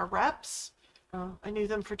some of our reps, I knew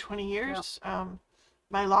them for 20 years.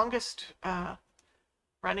 My longest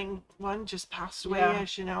running one just passed away,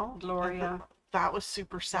 as you know. Gloria. That was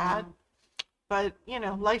super sad. But, you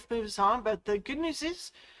know, life moves on. But the good news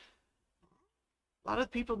is a lot of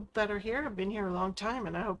the people that are here have been here a long time,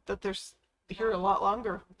 and I hope that there's here a lot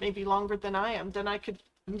longer, maybe longer than I am. Then I could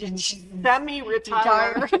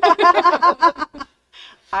semi-retire.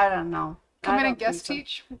 I don't know. Come I in and don't guest think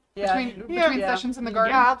so. teach Yeah. between sessions in the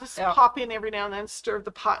garden. Yeah, I'll just pop in every now and then, stir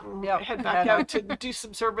the pot, and head back out to do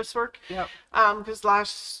some service work.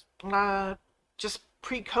 Because just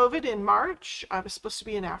pre-COVID in March, I was supposed to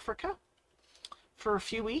be in Africa for a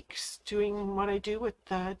few weeks doing what I do with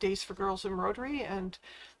Days for Girls in Rotary, and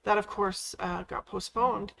that, of course, got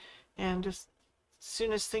postponed. And as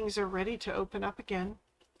soon as things are ready to open up again,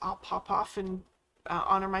 I'll pop off and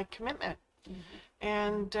honor my commitment.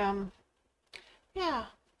 And yeah.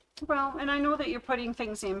 Well, and I know that you're putting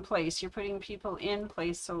things in place. You're putting people in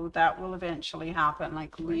place, so that will eventually happen.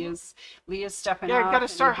 Like Leah's stepping up. Yeah, I've got to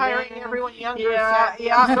start hiring everyone younger.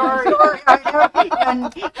 Sorry.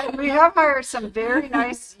 And we have hired some very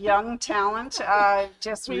nice young talent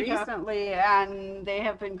just recently, and they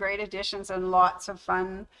have been great additions and lots of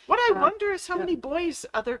fun. What I wonder is how many boys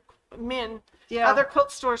other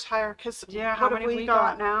quilt stores hire. Because how many we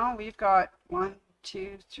got now? We've got 1,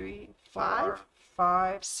 2, 3, 4,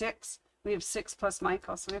 5, 6. We have 6 plus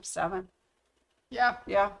Michael, so we have 7. Yeah,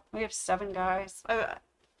 we have 7 guys.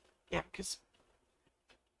 Because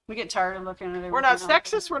we get tired of looking at everything. We're not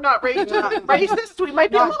sexist. We're not racist. We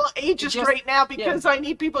might be a little ageist right now because I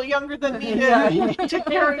need people younger than me to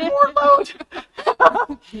carry more load.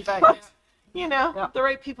 But, you know, the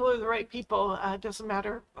right people are the right people. Doesn't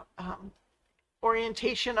matter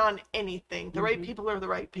orientation on anything. The right people are the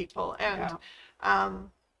right people, and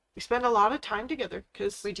we spend a lot of time together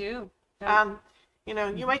because we do. You know,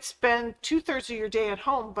 you might spend 2/3 of your day at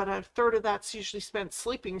home, but 1/3 of that's usually spent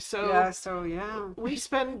sleeping. So we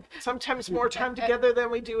spend sometimes more time together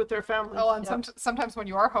than we do with their families. Well, and sometimes when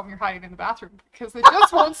you are home, you're hiding in the bathroom because they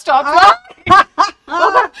just won't stop talking.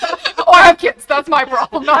 Oh, I have kids. That's my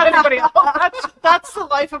problem, not anybody else. That's the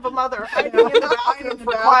life of a mother. Hiding in the bathroom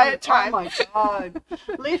for quiet time. Oh my God!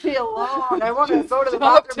 Leave me alone. I want to go to the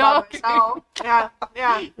bathroom by myself. Yeah.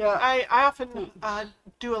 I often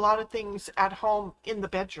do a lot of things at home in the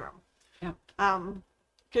bedroom.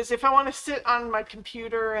 Because if I want to sit on my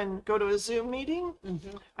computer and go to a Zoom meeting,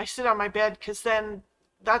 I sit on my bed because then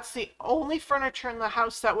that's the only furniture in the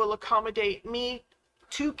house that will accommodate me,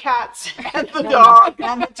 2 cats, and the dog.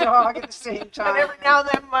 And the dog at the same time. And every now and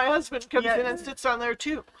then my husband comes in and sits on there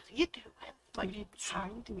too. What are you doing? Like,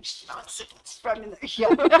 trying to nonsense.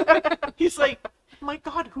 He's like, my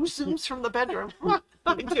God, who Zooms from the bedroom?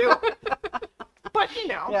 I do. But, you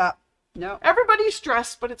know. No. Everybody's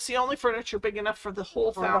stressed, but it's the only furniture big enough for the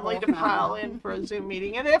whole family to pile in for a Zoom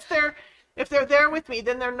meeting. And if they're there with me,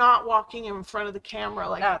 then they're not walking in front of the camera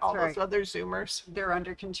like all those other Zoomers. They're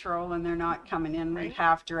under control and they're not coming in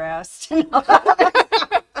half dressed. Doing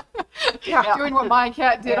what my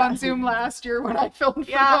cat did on Zoom last year when I filmed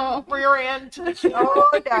for them. Rear end to the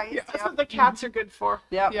nice. That's what the cats are good for.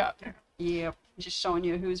 Yeah. Just showing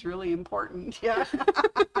you who's really important. Yeah.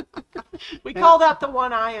 We call that the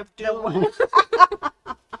one eye of doom.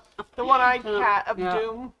 The one-eyed cat of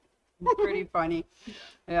doom. Pretty funny.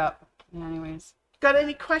 Yeah. Anyways. Got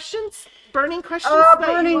any questions? Burning questions?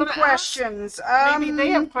 Burning questions. Maybe they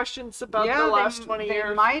have questions about the last 20 years.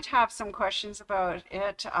 They might have some questions about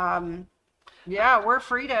it. Yeah, we're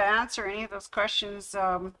free to answer any of those questions.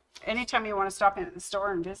 Anytime you want to stop in at the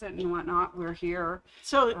store and visit and whatnot, we're here.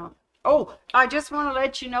 So, I just want to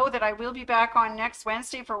let you know that I will be back on next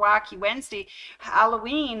Wednesday for Wacky Wednesday,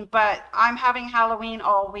 Halloween, but I'm having Halloween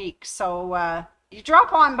all week. So you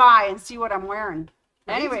drop on by and see what I'm wearing.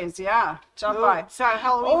 Anyways, drop by. It's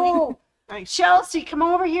Halloween. Nice. Chelsea, come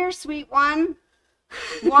over here, sweet one.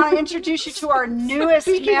 Want to introduce you to our newest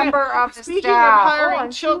member of the Speaking staff. of hiring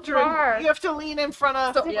children, you have to lean in front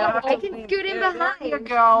of. I can scoot in behind. There you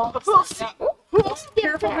go.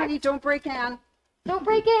 Careful, honey, don't break Ann. Don't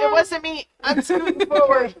break it. It wasn't me. I'm scooting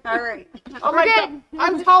forward. All right. Oh my God.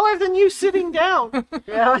 I'm taller than you sitting down.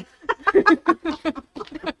 Yeah.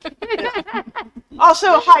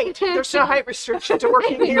 Also, height. There's no height restriction to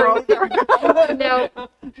working here either. No.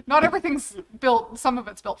 Not everything's built. Some of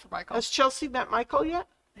it's built for Michael. Has Chelsea met Michael yet?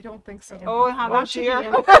 I don't think so. Oh, how that should be dear.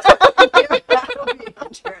 that'll be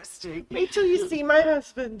interesting. Wait till you see my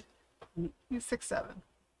husband. He's 6'7".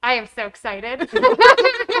 I am so excited.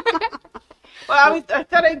 Well, I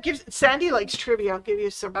thought I'd give Sandy likes trivia. I'll give you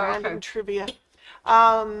some random trivia.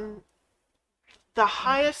 The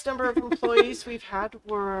highest number of employees we've had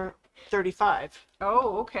were 35.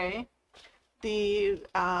 Oh, okay. The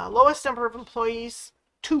lowest number of employees,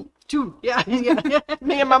 2. 2. Yeah. Yeah.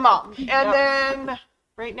 Me and my mom. And then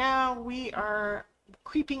right now we are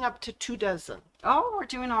creeping up to 24. Oh, we're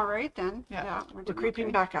doing all right then. Yeah. We're doing creeping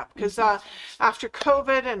okay. back up because after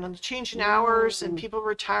COVID and the change in hours and people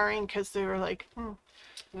retiring because they were like,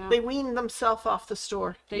 Yeah. they weaned themselves off the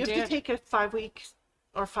store. They you have did. to take a 5-week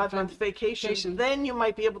or 5-month vacation. Vacation. Then you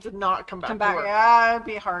might be able to not come back. Come to back. work. Yeah, it'd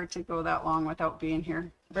be hard to go that long without being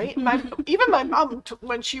here. Right? Even my mom,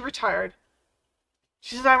 when she retired,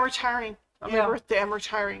 she said, "I'm retiring on my birthday. I'm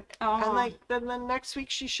retiring." Oh. And like then the next week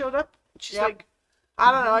she showed up. She's Yep. like,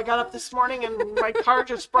 "I don't know. I got up this morning and my car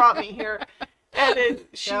just brought me here." And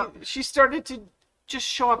she started to just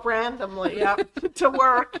show up randomly to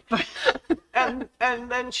work. And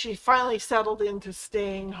then she finally settled into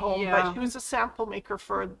staying home. Yeah. But she was a sample maker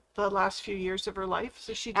for the last few years of her life,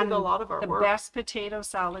 so she did And a lot of our the work. best potato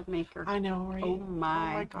salad maker. I know, right? Oh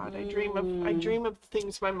my. Oh my God! I dream of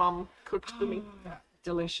things my mom cooked for me,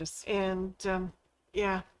 Delicious. and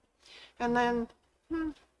yeah, and then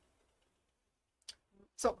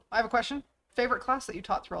So I have a question. Favorite class that you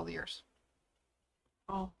taught through all the years?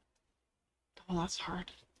 oh, that's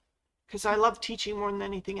hard, because I love teaching more than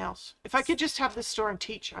anything else. If I could just have this store and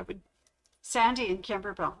teach, I would. Sandy and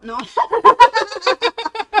Kimberbell. No.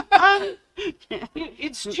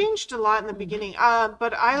 It's changed a lot in the beginning,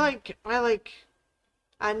 but I like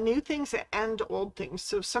new things and old things.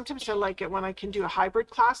 So sometimes I like it when I can do a hybrid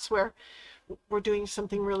class where we're doing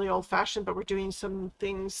something really old-fashioned, but we're doing some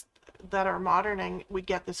things that are modern, and we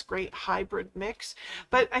get this great hybrid mix.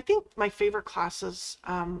 But I think my favorite classes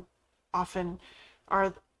often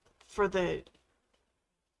are for the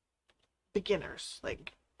beginners,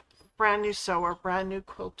 like brand new sewer, brand new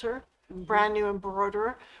quilter, brand new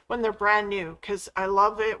embroiderer, when they're brand new, because I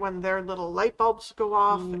love it when their little light bulbs go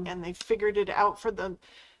off and they figured it out for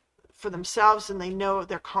themselves, and they know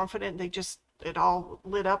they're confident, it all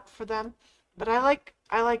lit up for them. But I like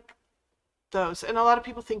those, and a lot of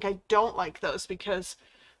people think I don't like those because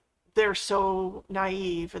they're so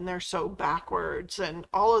naive and they're so backwards and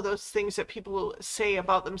all of those things that people say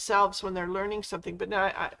about themselves when they're learning something. But no,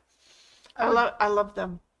 I love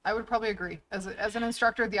them. I would probably agree. As an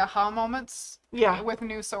instructor, the aha moments with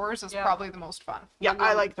new sewers is probably the most fun. Yeah,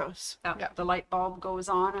 I like those. Yeah. The light bulb goes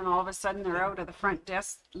on, and all of a sudden they're out of the front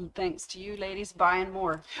desk, thanks to you ladies buying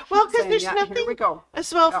more. Well, because Saying, there's here nothing we go.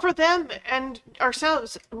 as well for them and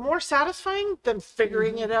ourselves more satisfying than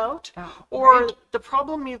figuring it out, or the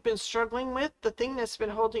problem you've been struggling with, the thing that's been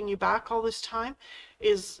holding you back all this time,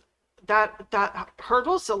 is that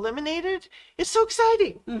hurdle's eliminated. It's so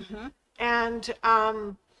exciting. And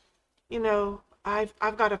you know,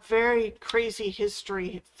 I've got a very crazy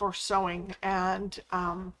history for sewing, and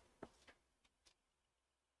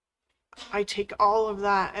I take all of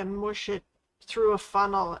that and mush it through a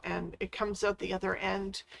funnel, and it comes out the other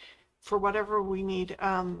end for whatever we need.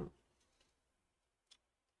 I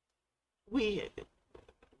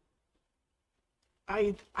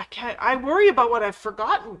worry about what I've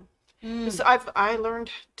forgotten. Because I learned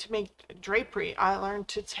to make drapery, I learned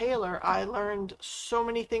to tailor, I learned so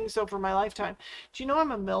many things over my lifetime. Do you know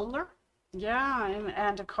I'm a milliner? Yeah,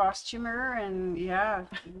 and a costumer, and yes,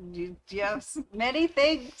 many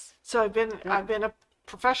things. So I've been a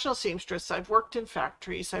professional seamstress. I've worked in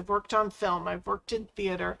factories. I've worked on film. I've worked in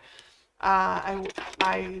theater. In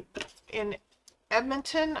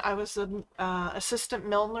Edmonton, I was an assistant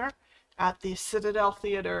milliner at the Citadel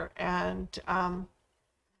Theater, and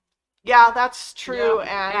yeah, that's true.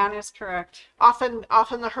 Yeah, Anne is correct. Often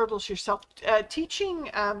the hurdles yourself. Teaching,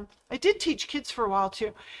 I did teach kids for a while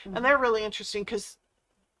too, and they're really interesting because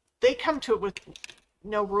they come to it with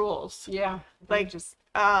no rules. Yeah, Like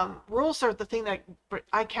rules are the thing that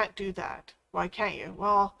I can't do that. Why can't you?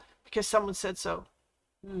 Well, because someone said so.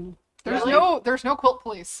 There's Really? there's no quilt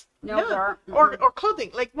police. No, Yeah. there aren't. Or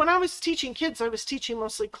clothing. Like when I was teaching kids, I was teaching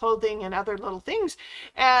mostly clothing and other little things.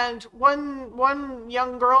 And one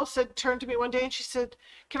young girl turned to me one day and she said,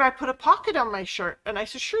 "Can I put a pocket on my shirt?" And I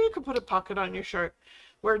said, "Sure, you can put a pocket on your shirt.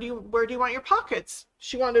 Where do you want your pockets?"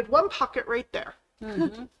 She wanted one pocket right there.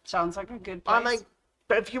 Sounds like a good place. I'm like,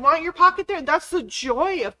 but if you want your pocket there, that's the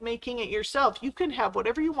joy of making it yourself. You can have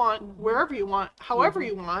whatever you want, wherever you want, however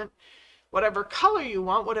you want. whatever color you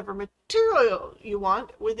want, whatever material you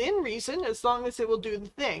want, within reason, as long as it will do the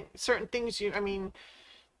thing. Certain things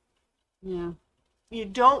Yeah. you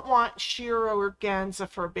don't want sheer organza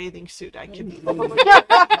for a bathing suit. I can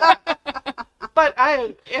but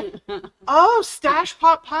stash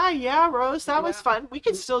pot pie. Yeah, Rose, that was fun. We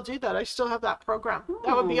could still do that. I still have that program.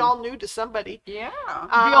 That would be all new to somebody. Yeah.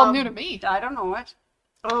 Be all new to me. I don't know it.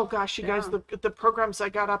 Oh gosh, you guys, the programs I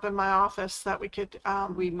got up in my office that we could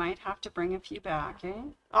We might have to bring a few back, eh?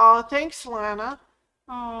 Oh, thanks, Lana.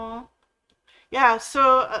 Oh. Yeah,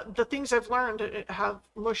 so the things I've learned have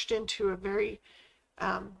mushed into a very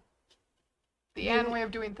The Anne way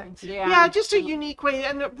of doing things. yeah, just a unique way.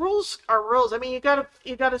 And the rules are rules. I mean, you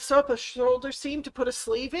gotta sew up a shoulder seam to put a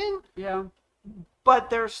sleeve in, Yeah.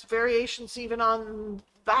 but there's variations even on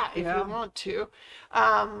that if you want to.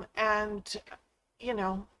 And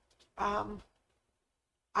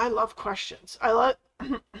I love questions. I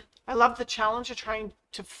love the challenge of trying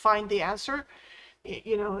to find the answer.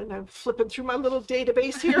 And I'm flipping through my little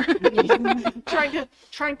database here,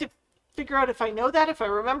 trying to figure out if I know that, if I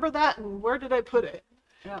remember that, and where did I put it,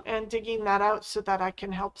 and digging that out so that I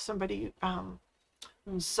can help somebody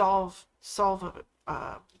solve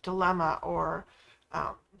a dilemma or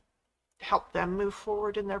help them move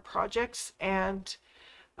forward in their projects. And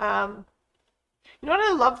what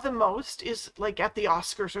I love the most is like at the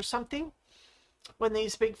Oscars or something, when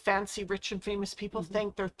these big fancy rich and famous people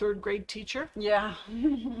thank their third grade teacher. Yeah.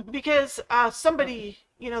 Because somebody,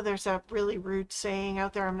 there's a really rude saying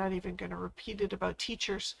out there, I'm not even going to repeat it, about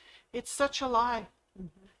teachers. It's such a lie.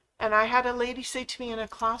 And I had a lady say to me in a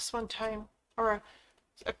class one time, or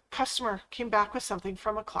a customer came back with something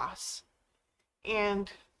from a class,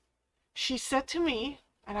 and she said to me,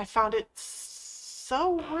 and I found it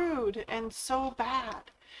so rude and so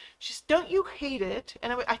bad. She said, don't you hate it?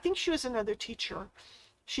 And I think she was another teacher.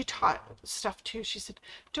 She taught stuff too. She said,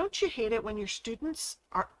 don't you hate it when your students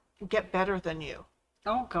get better than you?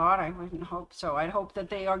 Oh God, I wouldn't hope so. I'd hope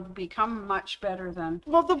that they become much better than.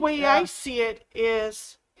 Well, the way I see it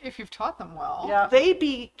is, if you've taught them well. Yeah. They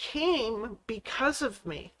became because of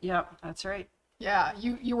me. Yep, that's right. Yeah,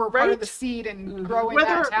 you were part of the seed and growing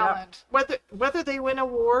Whether- that talent. Whether they win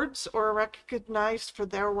awards or are recognized for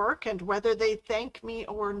their work, and whether they thank me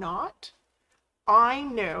or not, I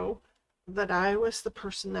know that I was the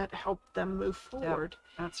person that helped them move forward.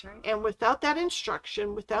 That's right. And without that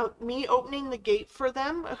instruction, without me opening the gate for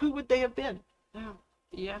them, who would they have been? Yeah.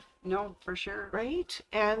 Yeah. No, for sure. Right?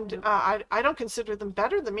 And I don't consider them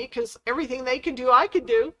better than me, because everything they can do, I can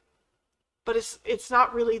do. But it's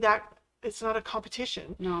not really that. It's not a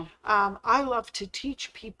competition. No. I love to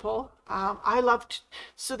teach people.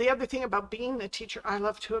 So the other thing about being the teacher, I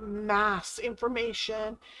love to amass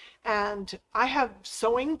information. And I have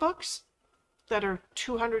sewing books that are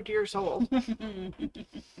 200 years old. Pretty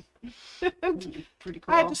cool.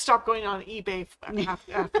 I had to stop going on eBay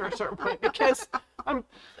after a certain point, because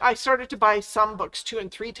I started to buy some books 2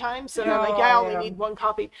 and 3 times, and I'm like, I only need 1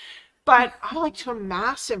 copy. But I like to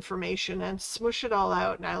amass information and smush it all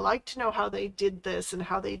out, and I like to know how they did this and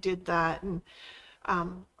how they did that, and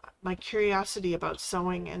my curiosity about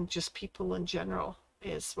sewing and just people in general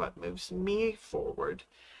is what moves me forward.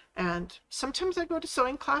 And sometimes I go to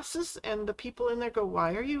sewing classes, and the people in there go,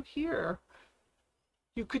 why are you here?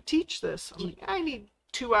 You could teach this. I'm like, I need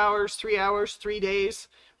 2 hours, 3 hours, 3 days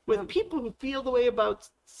with people who feel the way about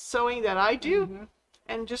sewing that I do,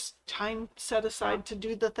 and just time set aside to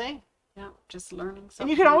do the thing. Yeah, just learning something. And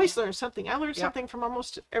you can always learn something. I learn something from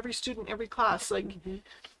almost every student, every class. Like,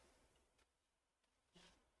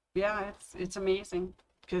 yeah, it's amazing.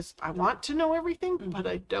 because I want to know everything, but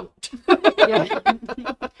I don't. Yeah.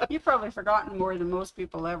 You've probably forgotten more than most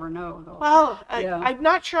people ever know, though. Well, I'm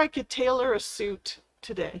not sure I could tailor a suit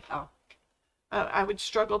today. Oh. I would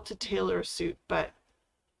struggle to tailor a suit, but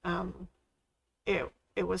it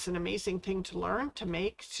was an amazing thing to learn, to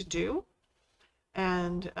make, to do.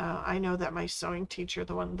 And I know that my sewing teacher,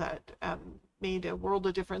 the one that made a world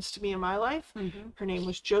of difference to me in my life, her name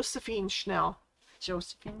was Josephine Schnell.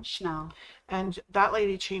 Josephine Schnell. And that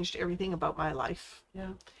lady changed everything about my life.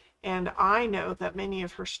 Yeah. And I know that many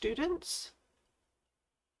of her students,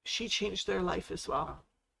 she changed their life as well.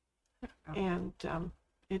 Oh. And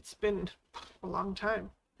it's been a long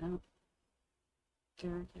time. Yeah.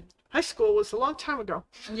 Very good. High school was a long time ago.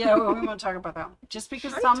 Yeah, well, we won't talk about that. Just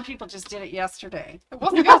because some people just did it yesterday. It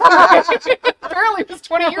wasn't yesterday. Apparently it was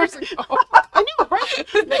 20 years ago. I know, right?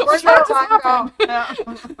 Where's that time go? Yeah.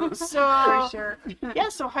 So, For sure. yeah,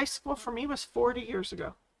 so high school for me was 40 years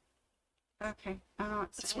ago. Okay. I know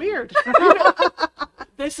It's weird.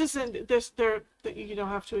 this isn't this. There, you don't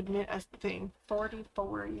have to admit a thing.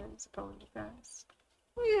 44 years ago, you guys.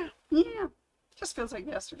 Yeah, Yeah. Just feels like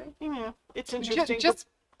yesterday. yeah. It's interesting.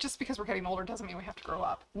 Just because we're getting older doesn't mean we have to grow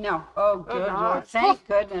up. No. Oh, good God. Lord. Thank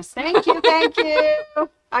goodness. Thank you. Thank you.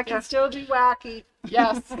 I can still do wacky.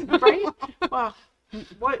 Yes. Right? Well,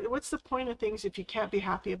 what's the point of things if you can't be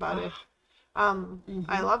happy about it?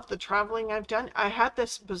 I love the traveling I've done. I had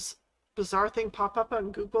this bizarre thing pop up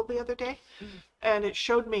on Google the other day, and it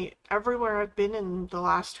showed me everywhere I've been in the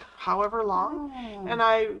last however long, and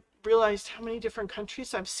I realized how many different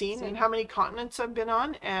countries I've seen and how many continents I've been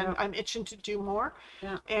on, and I'm itching to do more.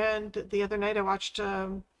 Yeah. And the other night I watched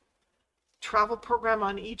travel program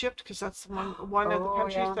on Egypt, because that's one of the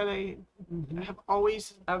countries that I have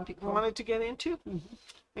always That would be cool. wanted to get into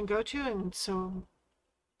and go to, and so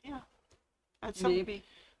yeah, that's Maybe.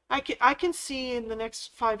 I can see in the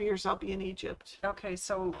next 5 years I'll be in Egypt. Okay,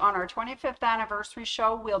 so on our 25th anniversary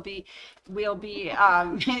show, we'll be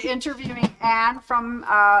interviewing Anne from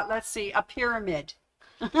let's see, a pyramid.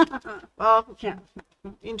 Well, Yeah.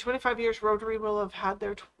 in 25 years Rotary will have had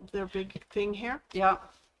their big thing here. Yeah.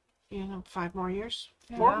 5 more years,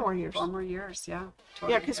 4 more years. 4 more years, yeah.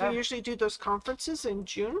 Yeah, because we usually do those conferences in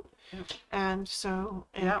June, and so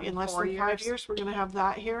in less 4 than 5 years. years we're going to have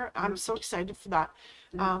that here. I'm so excited for that,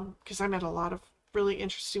 because I met a lot of really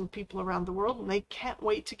interesting people around the world, and they can't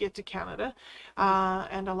wait to get to Canada,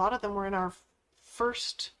 and a lot of them were in our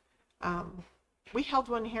first, we held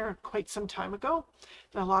one here quite some time ago,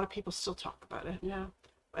 and a lot of people still talk about it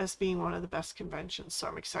as being one of the best conventions, so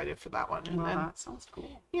I'm excited for that one. And Well, then, that sounds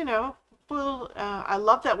cool. I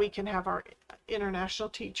love that we can have our international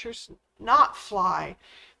teachers not fly,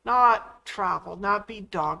 not travel, not be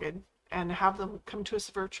dogged, and have them come to us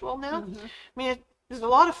virtual now. I mean, it's a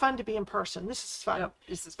lot of fun to be in person. This is fun. Yep,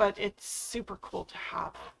 this is but it's super cool to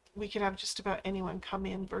have. We could have just about anyone come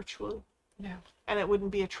in virtually. Yeah. And it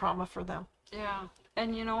wouldn't be a trauma for them. Yeah.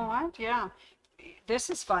 And you know what? Yeah. This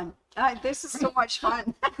is fun. This is so much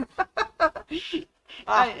fun.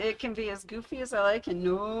 It can be as goofy as I like, and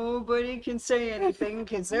nobody can say anything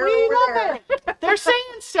because they're over there. They're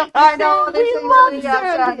saying stuff. I know. We love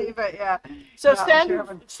Sandy. But yeah. So Yeah,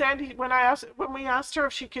 Sandy, when we asked her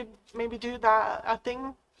if she could maybe do a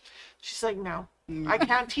thing, she's like, no, I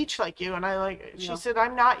can't teach like you. And she said,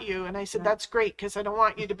 I'm not you. And I said, that's great, because I don't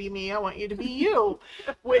want you to be me. I want you to be you,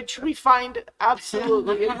 which we find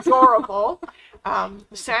absolutely adorable.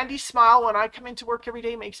 Sandy's smile when I come into work every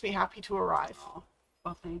day makes me happy to arrive. Oh,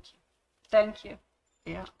 well, thank you. Thank you.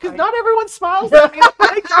 Yeah. Because not everyone smiles at me when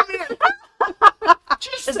I come in.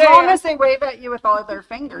 Just As saying. long as they wave at you with all their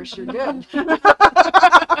fingers, you're good.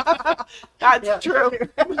 That's true.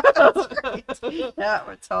 That's great. Yeah,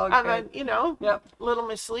 it's all good. And then, little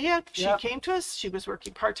Miss Leah, she Yep. came to us. She was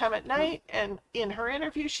working part-time at night. And in her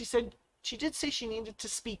interview, she said she did say she needed to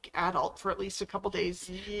speak adult for at least a couple days,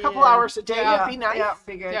 a couple hours a day. Yeah. Would be nice. Yeah,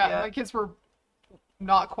 be good. Yeah, my kids were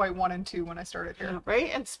not quite 1 and 2 when I started here. Right?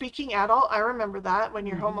 And speaking adult, I remember that when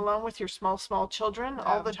you're home alone with your small children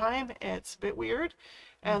all the time, it's a bit weird.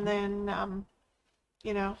 And then,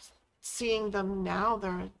 seeing them now,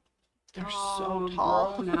 they're so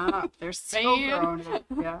tall. Grown up. They're so Man. grown up.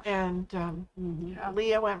 Yeah. And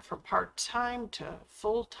Leah went from part-time to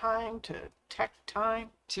full-time to tech time.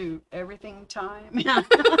 To everything time.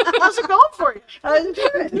 How's it going for you? How's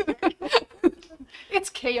it going? It's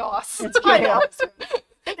chaos. It's chaos.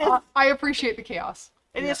 I appreciate the chaos.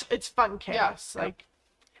 It is. It's fun chaos. Yeah. Like,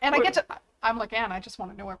 And I'm like Anne, I just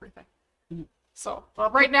want to know everything. So Well,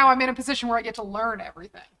 right now I'm in a position where I get to learn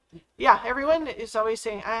everything. yeah, everyone is always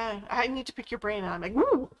saying, I need to pick your brain. And I'm like,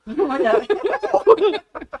 woo.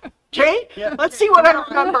 Okay, let's see what I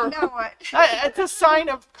remember. Now what? It's a sign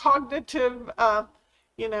of cognitive,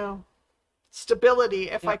 stability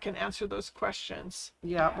if I can answer those questions.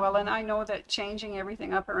 Yeah, well, and I know that changing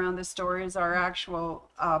everything up around the store is our actual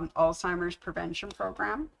Alzheimer's prevention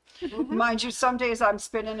program. Mind you, some days I'm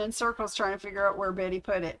spinning in circles trying to figure out where Betty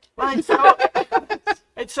put it. Well,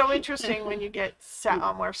 it's so interesting when you get set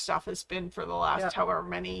on where stuff has been for the last however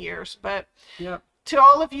many years. But to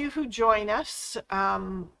all of you who join us,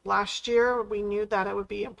 last year we knew that it would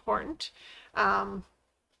be important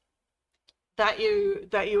that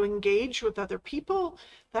you engage with other people,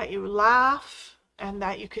 that you laugh, and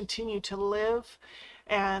that you continue to live.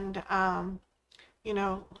 And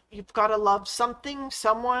you've got to love something,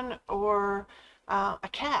 someone, or a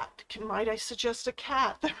cat. Might I suggest a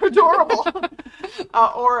cat? They're adorable.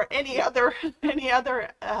 Or any other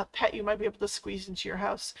pet you might be able to squeeze into your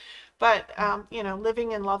house. But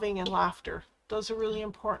living and loving and laughter, those are really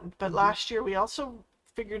important. But last year we also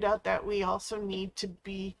figured out that we also need to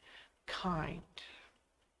be kind.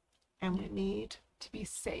 and we need. To be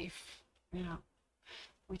safe. Yeah.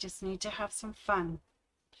 We just need to have some fun.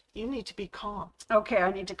 You need to be calm. Okay,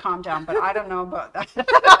 I need to calm down, but I don't know about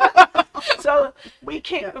that. So we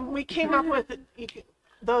came up with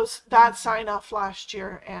that sign off last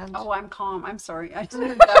year, and Oh, I'm calm. I'm sorry. I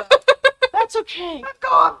didn't that. that's okay. I'm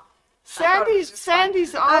calm.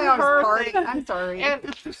 Sandy's on her thing. I'm sorry.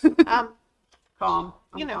 And Calm.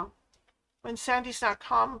 you know, when Sandy's not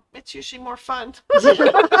calm, it's usually more fun.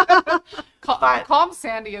 But- Calm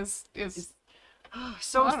Sandy is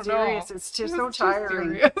So I don't serious. know. It's just It's so too tiring.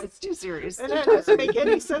 serious. It's too serious. It doesn't make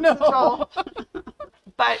any sense at all.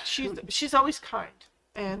 But she's always kind,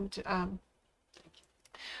 and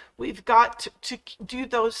we've got to do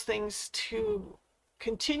those things to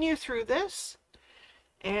continue through this.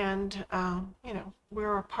 And you know,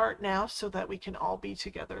 we're apart now so that we can all be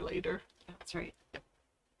together later. That's right.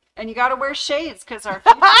 And you got to wear shades because our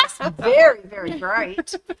future is very, very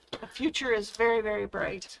bright. The future is very, very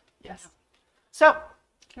bright. yes. So,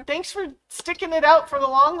 thanks for sticking it out for the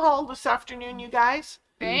long haul this afternoon, you guys.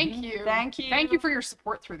 Thank you. Thank you. Thank you for your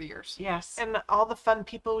support through the years. Yes. And all the fun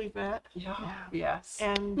people we've met. Yeah. Yes.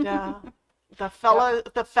 And the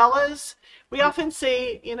fellas, we often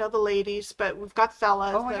say, you know, the ladies, but we've got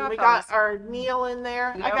fellas. Oh, we and got we fellas. got our Neil in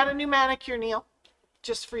there. I Yep. got a new manicure, Neil,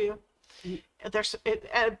 just for you.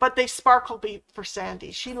 But they sparkle for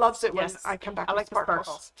Sandy. She loves it when Yes. I come back I with like the sparkles.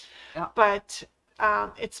 sparkles. Yeah. But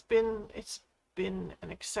it's been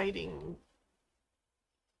an exciting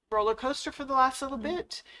roller coaster for the last little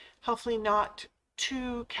bit. Hopefully not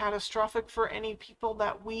too catastrophic for any people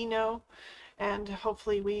that we know, and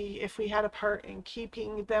hopefully if we had a part in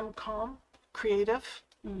keeping them calm, creative,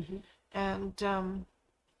 and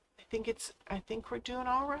I think we're doing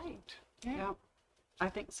all right. Yeah. I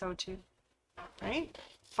think so too. Right?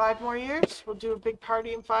 5 more years. We'll do a big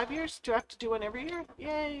party in 5 years. Do I have to do one every year?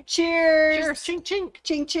 Yay! Cheers. Cheers! Chink chink.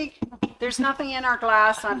 Chink chink. There's nothing in our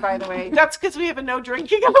glass, by the way. That's because we have a no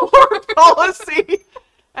drinking at work policy.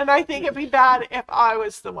 And I think it'd be bad if I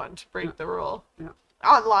was the one to break the rule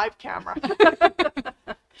on live camera.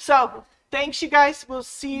 So, thanks, you guys. We'll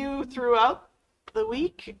see you throughout the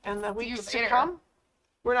week and the weeks to later. come.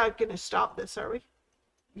 We're not going to stop this, are we?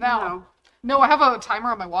 No. No, I have a timer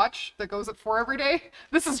on my watch that goes at 4 every day.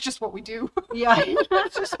 This is just what we do. Yeah.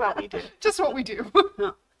 That's just what we do. Just what we do.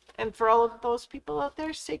 And for all of those people out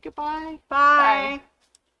there, say goodbye. Bye.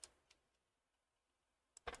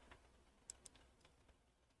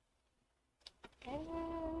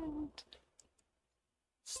 And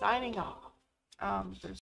signing off. There's